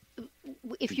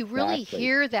 If you really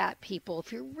hear that, people,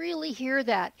 if you really hear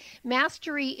that,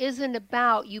 mastery isn't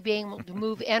about you being able to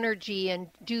move energy and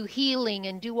do healing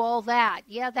and do all that.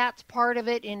 Yeah, that's part of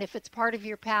it, and if it's part of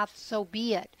your path, so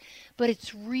be it. But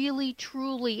it's really,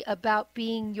 truly about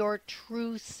being your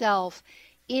true self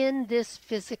in this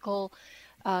physical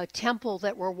temple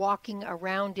that we're walking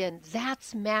around in.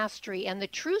 That's mastery. And the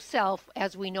true self,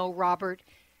 as we know, Robert,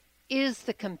 is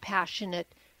the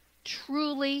compassionate,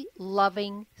 truly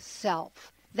loving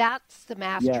self. That's the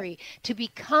mastery. To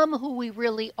become who we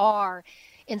really are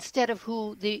instead of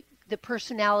who the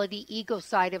personality ego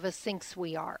side of us thinks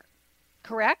we are.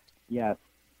 Correct? Yes,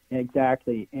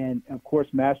 exactly. And of course,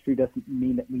 mastery doesn't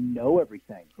mean that we know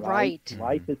everything, right?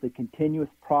 Life is a continuous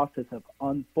process of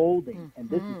unfolding. And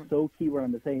this is so key what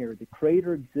I'm going to say here. The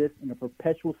Creator exists in a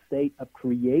perpetual state of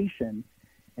creation,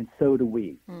 and so do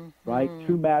we, right?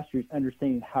 True mastery is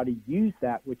understanding how to use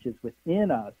that which is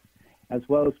within us as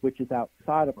well as which is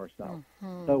outside of ourselves.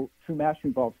 So true mastery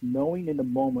involves knowing in the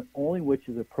moment only which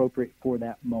is appropriate for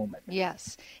that moment.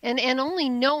 Yes, and only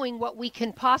knowing what we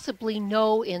can possibly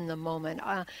know in the moment.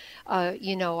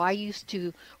 I used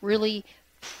to really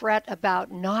fret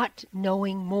about not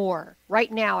knowing more.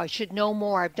 Right now, I should know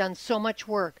more. I've done so much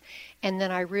work. And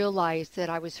then I realized that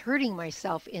I was hurting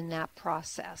myself in that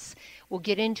process. We'll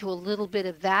get into a little bit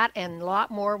of that and a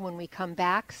lot more when we come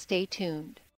back. Stay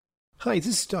tuned. Hi, this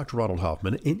is Dr. Ronald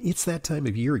Hoffman, and it's that time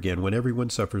of year again when everyone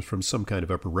suffers from some kind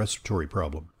of upper respiratory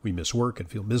problem. We miss work and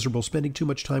feel miserable spending too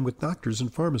much time with doctors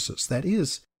and pharmacists. That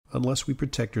is, unless we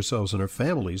protect ourselves and our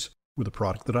families with a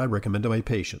product that I recommend to my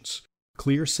patients,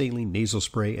 Xlear Saline Nasal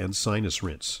Spray and Sinus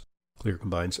Rinse. Xlear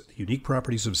combines the unique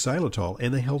properties of xylitol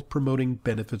and the health-promoting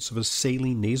benefits of a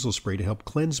saline nasal spray to help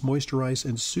cleanse, moisturize,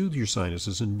 and soothe your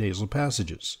sinuses and nasal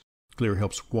passages. Xlear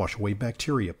helps wash away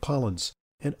bacteria, pollens,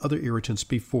 and other irritants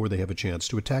before they have a chance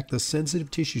to attack the sensitive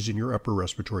tissues in your upper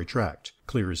respiratory tract.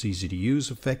 Xlear is easy to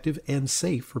use, effective, and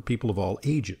safe for people of all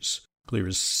ages. Xlear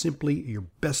is simply your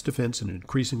best defense in an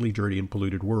increasingly dirty and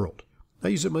polluted world. I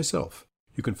use it myself.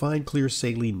 You can find Xlear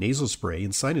Saline Nasal Spray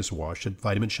and Sinus Wash at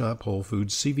Vitamin Shoppe, Whole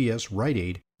Foods, CVS, Rite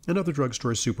Aid, and other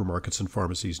drugstores, supermarkets, and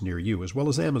pharmacies near you, as well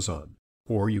as Amazon.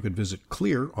 Or you can visit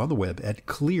Xlear on the web at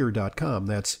xlear.com.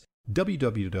 That's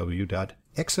www.xlear.com.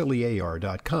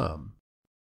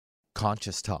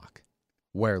 Conscious Talk,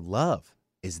 where love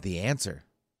is the answer,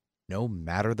 no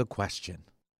matter the question.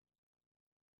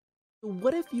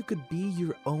 What if you could be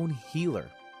your own healer?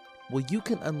 Well, you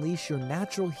can unleash your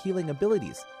natural healing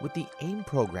abilities with the AIM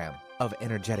program of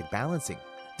energetic balancing.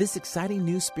 This exciting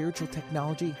new spiritual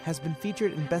technology has been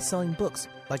featured in best-selling books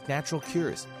like Natural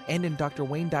Cures, and in Dr.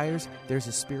 Wayne Dyer's There's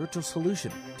a Spiritual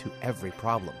Solution to Every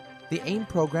Problem. The AIM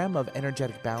program of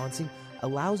energetic balancing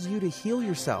allows you to heal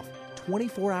yourself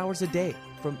 24 hours a day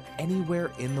from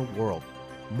anywhere in the world.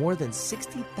 More than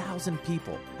 60,000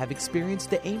 people have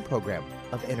experienced the AIM program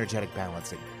of energetic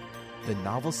balancing. The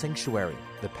novel Sanctuary,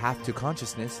 The Path to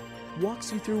Consciousness,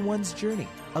 walks you through one's journey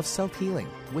of self-healing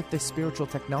with this spiritual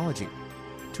technology.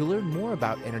 To learn more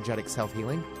about energetic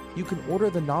self-healing, you can order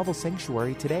the novel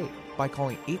Sanctuary today by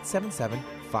calling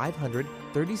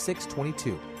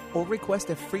 877-500-3622 or request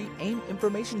a free AIM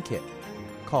information kit.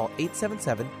 Call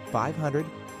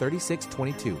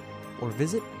 877-500-3622 or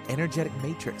visit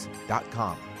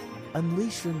energeticmatrix.com.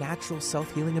 Unleash your natural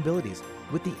self-healing abilities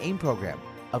with the AIM program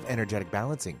of energetic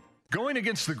balancing. Going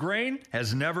against the grain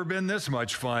has never been this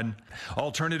much fun.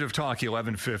 Alternative Talk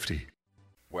 1150.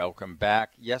 Welcome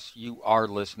back. Yes, you are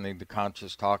listening to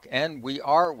Conscious Talk, and we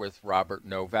are with Robert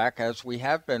Novak, as we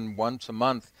have been once a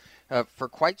month for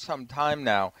quite some time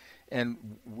now.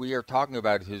 And we are talking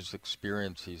about his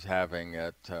experience he's having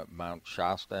at Mount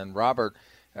Shasta. And Robert,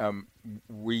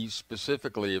 we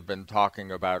specifically have been talking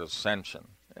about ascension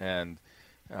and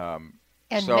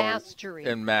mastery.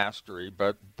 And mastery.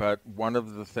 But one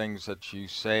of the things that you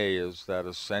say is that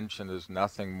ascension is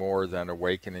nothing more than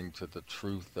awakening to the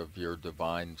truth of your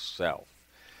divine self.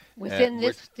 Within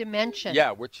this dimension.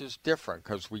 Yeah, which is different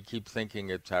because we keep thinking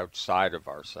it's outside of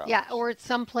ourselves. Yeah, or it's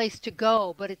someplace to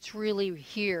go, but it's really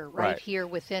here, right here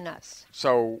within us.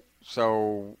 So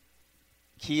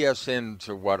key us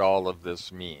into what all of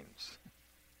this means.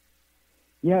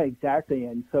 Yeah, exactly.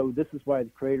 And so this is why the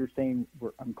Creator's saying,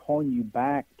 I'm calling you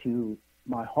back to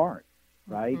my heart,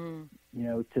 right? Mm-hmm. You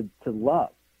know, to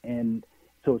love. And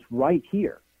so it's right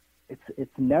here.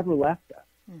 It's never left us.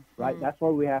 Mm-hmm. Right? That's why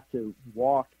we have to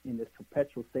walk in this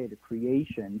perpetual state of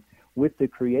creation with the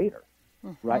Creator,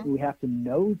 mm-hmm. right? And we have to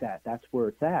know that that's where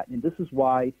it's at. And this is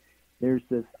why there's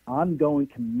this ongoing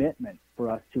commitment for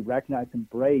us to recognize,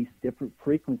 embrace different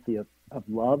frequency of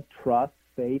love, trust,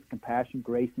 faith, compassion,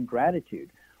 grace, and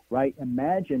gratitude, right?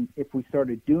 Imagine if we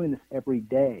started doing this every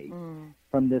day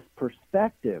from this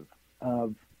perspective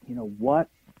of, you know, what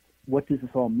does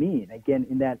this all mean? Again,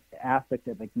 in that aspect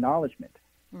of acknowledgement,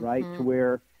 right? To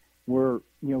where we're,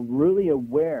 you know, really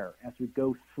aware as we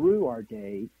go through our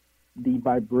day, the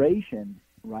vibration,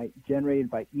 right, generated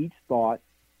by each thought,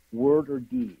 word, or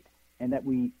deed, and that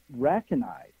we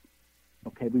recognize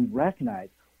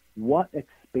what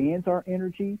expands our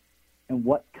energy and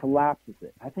what collapses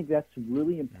it. I think that's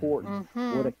really important.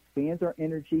 Mm-hmm. What expands our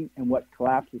energy and what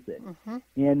collapses it. Mm-hmm.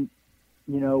 And,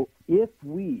 you know, if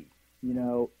we, you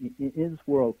know, in this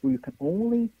world, we can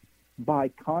only by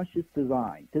conscious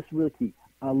design, this is really key,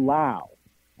 allow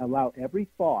every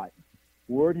thought,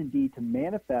 word, and deed to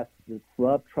manifest this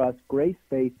love, trust, grace,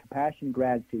 faith, compassion,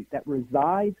 gratitude that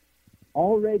resides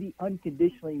already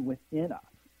unconditionally within us.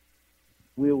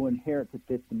 We will inherit the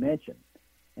fifth dimension.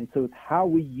 And so it's how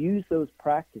we use those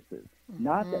practices,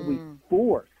 not that we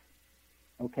force,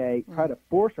 try to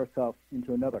force ourselves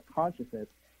into another consciousness,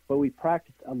 but we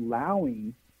practice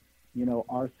allowing,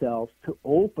 ourselves to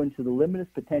open to the limitless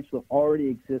potential that already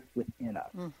exists within us.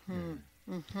 Mm-hmm.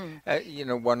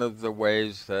 One of the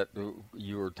ways that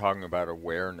you were talking about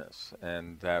awareness,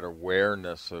 and that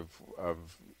awareness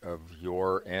of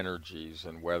your energies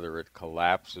and whether it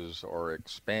collapses or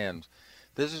expands.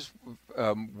 This is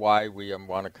why we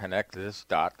want to connect this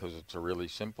dot, because it's a really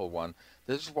simple one.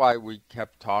 This is why we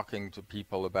kept talking to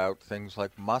people about things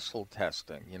like muscle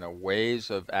testing, ways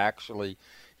of actually,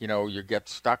 you get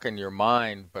stuck in your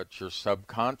mind, but your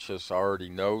subconscious already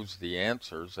knows the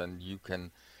answers, and you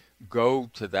can go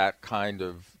to that kind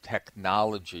of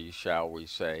technology, shall we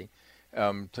say,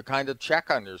 to kind of check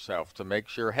on yourself to make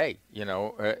sure, hey,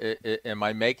 am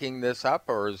I making this up,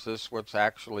 or is this what's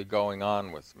actually going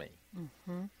on with me?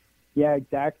 Yeah,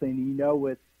 exactly. And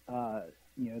with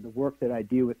the work that I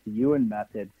do with the Ewan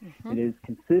method, it is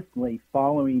consistently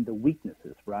following the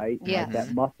weaknesses, right? Yes. Like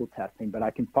that muscle testing, but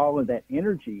I can follow that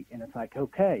energy, and it's like,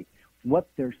 okay, what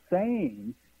they're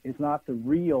saying is not the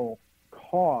real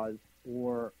cause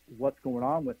or what's going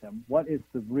on with them. What is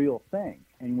the real thing?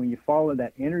 And when you follow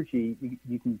that energy,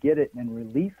 you can get it and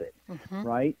release it,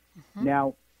 right?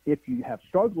 Now, if you have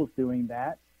struggles doing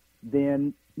that,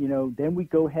 then we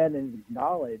go ahead and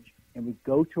acknowledge, and we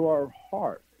go to our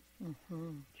heart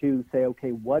to say,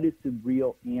 okay, what is the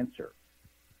real answer,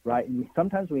 right? And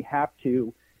sometimes we have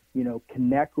to,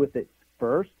 connect with it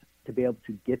first to be able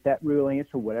to get that real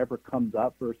answer, whatever comes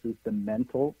up, versus the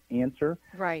mental answer.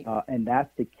 Right. And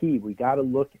that's the key. We got to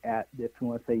look at, if you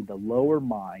want to say, the lower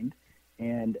mind,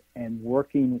 and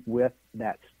working with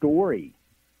that story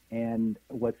and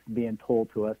what's being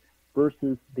told to us,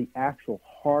 versus the actual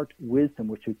heart wisdom,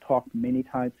 which we've talked many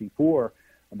times before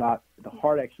about the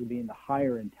heart actually being the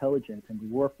higher intelligence. And we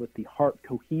work with the heart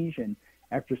cohesion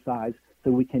exercise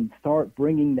so we can start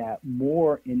bringing that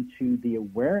more into the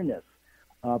awareness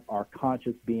of our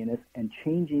conscious beingness and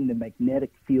changing the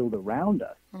magnetic field around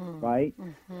us, right?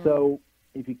 So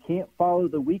if you can't follow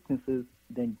the weaknesses,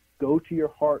 then go to your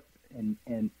heart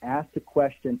and ask the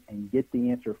question and get the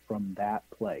answer from that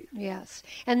place. Yes.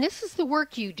 And this is the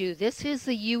work you do. This is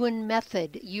the Ewan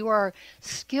method. You are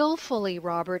skillfully,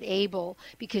 Robert, able,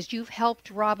 because you've helped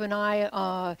Rob and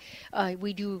I.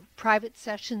 We do private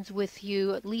sessions with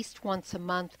you at least once a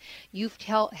month. You've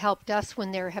helped us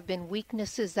when there have been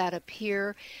weaknesses that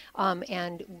appear,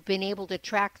 and been able to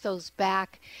track those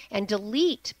back and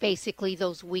delete basically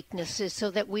those weaknesses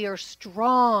so that we are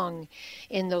strong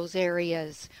in those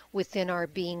areas within our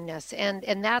beingness,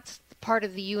 and that's part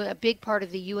of a big part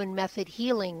of the Ewan method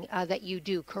healing that you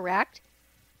do, correct?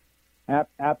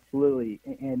 Absolutely.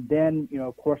 And then,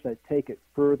 of course, I take it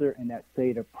further in that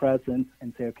state of presence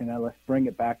and say, okay, now let's bring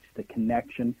it back to the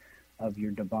connection of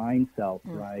your divine self,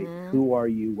 right? Who are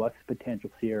you? What's the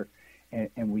potentials here?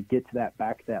 And we get to that,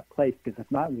 back to that place, because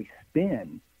if not, we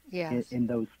spin in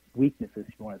those weaknesses,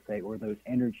 if you want to say, or those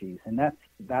energies. And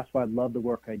that's why I love the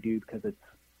work I do, because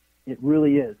it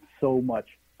really is so much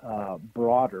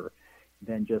broader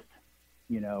than just,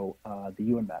 the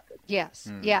Ewan method.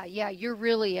 Yes. Yeah. You're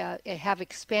really have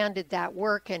expanded that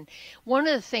work. And one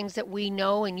of the things that we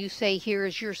know, and you say here,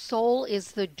 is your soul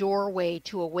is the doorway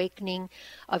to awakening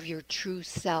of your true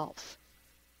self.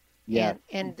 Yes.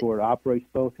 And for it operates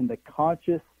both in the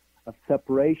conscious of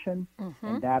separation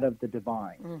and that of the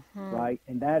divine, right?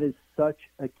 And that is such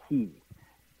a key.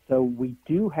 So we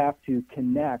do have to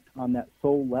connect on that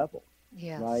soul level,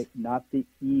 right? Not the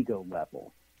ego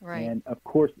level. Right. And, of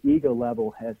course, ego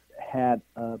level has had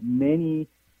many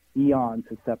eons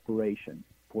of separation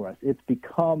for us. It's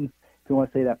become, if you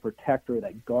want to say, that protector,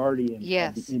 that guardian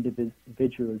of the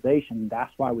individualization.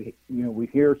 That's why we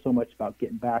hear so much about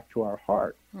getting back to our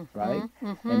heart, right?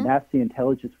 And that's the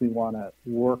intelligence we want to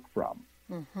work from.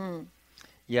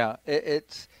 Yeah,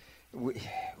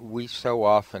 we so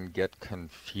often get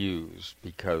confused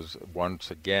because, once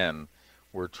again,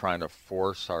 we're trying to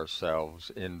force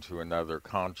ourselves into another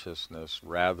consciousness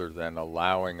rather than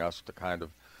allowing us to kind of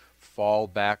fall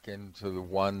back into the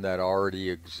one that already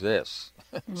exists.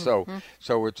 So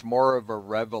it's more of a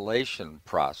revelation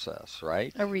process,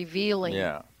 right? A revealing.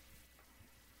 Yeah.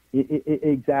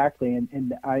 Exactly.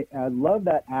 And I love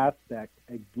that aspect,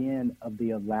 again, of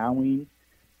the allowing,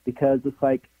 because it's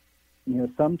like,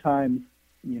 sometimes,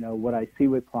 what I see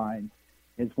with clients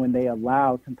is when they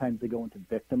allow, sometimes they go into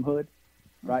victimhood,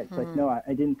 right? It's like, no, I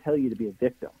didn't tell you to be a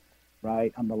victim,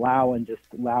 right? I'm allowing, just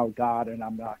allow God, and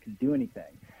I'm not going to do anything.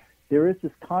 There is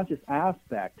this conscious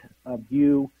aspect of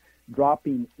you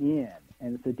dropping in,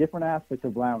 and it's a different aspect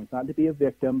of allowing. It's not to be a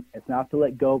victim. It's not to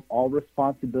let go of all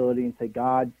responsibility and say,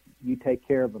 God, you take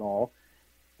care of it all.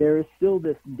 There is still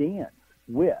this dance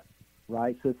with,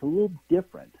 right? So it's a little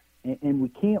different, and we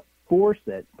can't force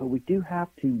it, but we do have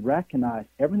to recognize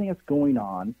everything that's going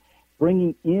on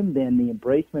bringing in then the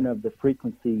embracement of the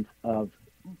frequencies of,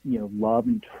 love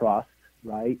and trust,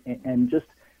 right? And just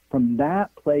from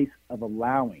that place of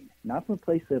allowing, not from a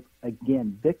place of,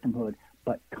 again, victimhood,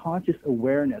 but conscious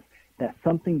awareness that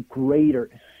something greater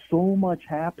is so much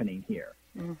happening here.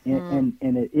 Mm-hmm.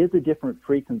 And it is a different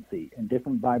frequency and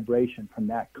different vibration from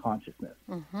that consciousness.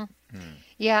 Mm-hmm.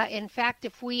 Yeah, in fact,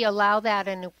 if we allow that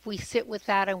and if we sit with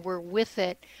that and we're with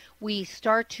it, we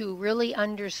start to really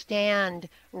understand,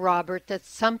 Robert, that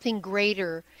something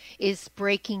greater is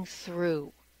breaking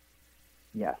through.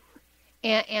 Yes.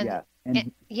 That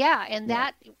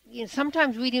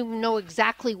sometimes we don't even know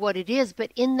exactly what it is,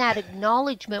 but in that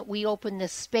acknowledgement, we open the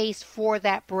space for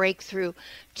that breakthrough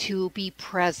to be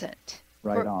present.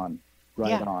 Right on.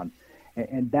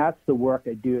 And that's the work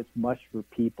I do as much for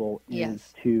people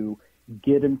is to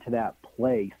get them to that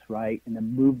place, right, and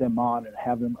then move them on and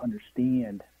have them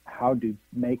understand how to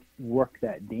work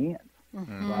that dance,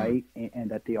 right, and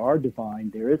that they are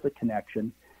divine. There is a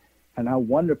connection, and how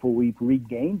wonderful we've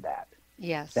regained that.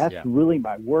 Yes. That's really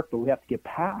my work, but we have to get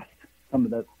past some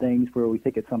of the things where we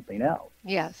think it's something else.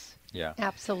 Yes. Yeah.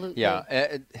 Absolutely. Yeah.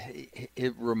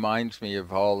 It reminds me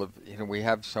of all of, we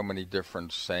have so many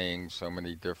different sayings, so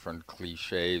many different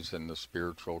cliches in the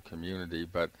spiritual community,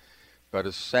 but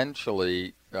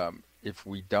essentially, if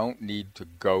we don't need to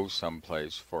go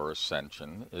someplace for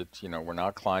ascension, it's, we're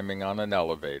not climbing on an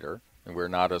elevator and we're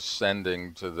not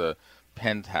ascending to the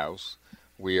penthouse.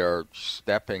 We are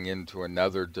stepping into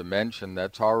another dimension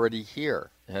that's already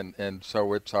here. And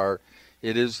so it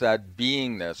is that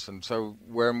beingness. And so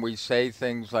when we say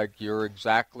things like you're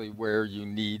exactly where you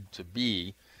need to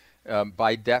be,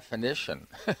 by definition,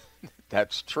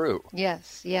 that's true.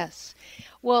 Yes.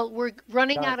 Well, we're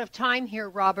running out of time here,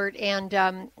 Robert,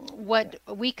 and what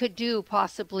we could do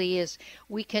possibly is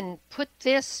we can put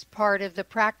this part of the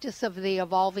practice of the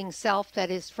evolving self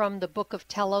that is from the Book of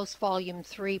Telos, Volume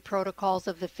 3, Protocols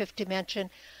of the Fifth Dimension,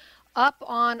 up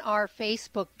on our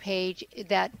Facebook page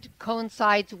that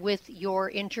coincides with your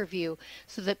interview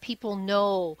so that people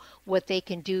know what they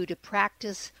can do to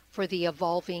practice for the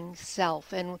evolving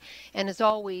self. And as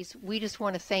always, we just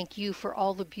want to thank you for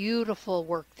all the beautiful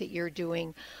work that you're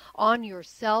doing on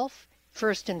yourself,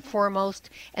 first and foremost,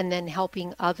 and then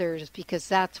helping others, because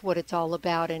that's what it's all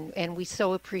about. And we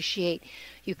so appreciate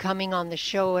you coming on the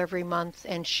show every month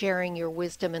and sharing your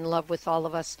wisdom and love with all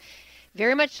of us.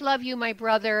 Very much love you, my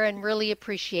brother, and really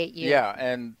appreciate you. Yeah,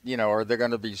 and, are there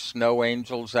going to be snow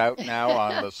angels out now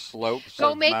on the slopes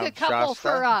Go of make Mount a couple Shasta?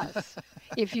 for us,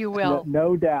 if you will.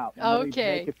 No doubt.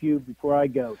 Okay. Make a few before I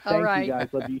go. Thank right. you, guys.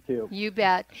 Love you, too. You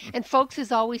bet. And, folks,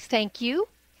 as always, thank you.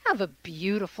 Have a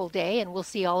beautiful day, and we'll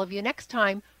see all of you next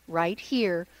time right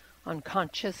here on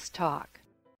Conscious Talk.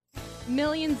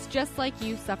 Millions just like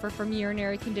you suffer from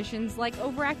urinary conditions like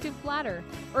overactive bladder,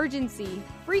 urgency,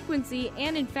 frequency,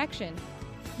 and infection.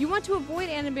 You want to avoid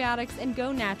antibiotics and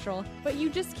go natural, but you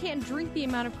just can't drink the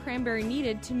amount of cranberry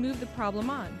needed to move the problem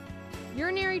on.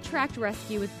 Urinary Tract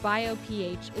Rescue with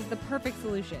BioPH is the perfect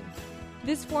solution.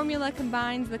 This formula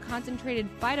combines the concentrated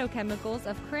phytochemicals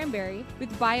of cranberry with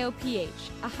BioPH,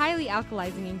 a highly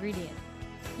alkalizing ingredient.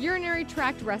 Urinary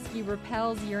Tract Rescue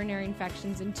repels urinary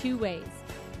infections in 2 ways.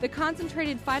 The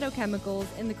concentrated phytochemicals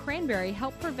in the cranberry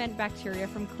help prevent bacteria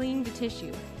from clinging to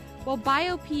tissue, while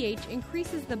BioPH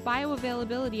increases the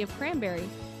bioavailability of cranberry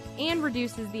and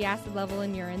reduces the acid level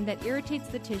in urine that irritates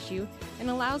the tissue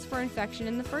and allows for infection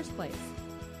in the first place.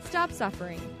 Stop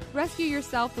suffering. Rescue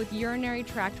yourself with Urinary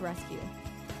Tract Rescue.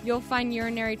 You'll find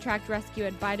Urinary Tract Rescue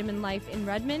at Vitamin Life in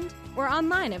Redmond or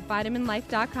online at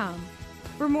vitaminlife.com.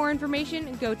 For more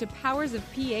information, go to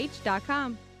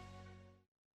powersofph.com.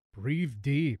 Breathe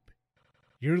deep.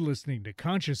 You're listening to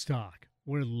Conscious Talk,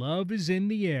 where love is in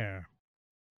the air.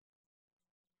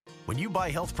 When you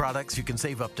buy health products, you can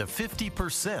save up to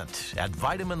 50% at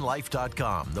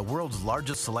vitaminlife.com, the world's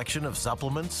largest selection of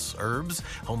supplements, herbs,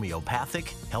 homeopathic,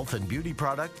 health and beauty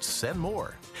products, and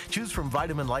more. Choose from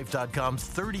vitaminlife.com's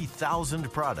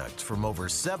 30,000 products from over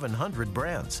 700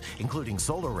 brands, including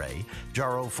Solaray,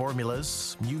 Jarrow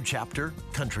Formulas, New Chapter,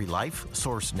 Country Life,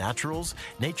 Source Naturals,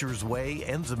 Nature's Way,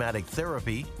 Enzymatic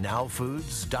Therapy, Now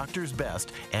Foods, Doctor's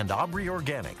Best, and Aubrey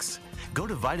Organics. Go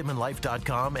to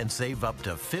vitaminlife.com and save up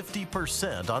to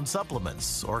 50% on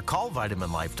supplements, or call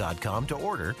vitaminlife.com to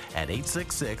order at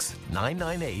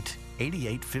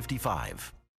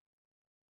 866-998-8855.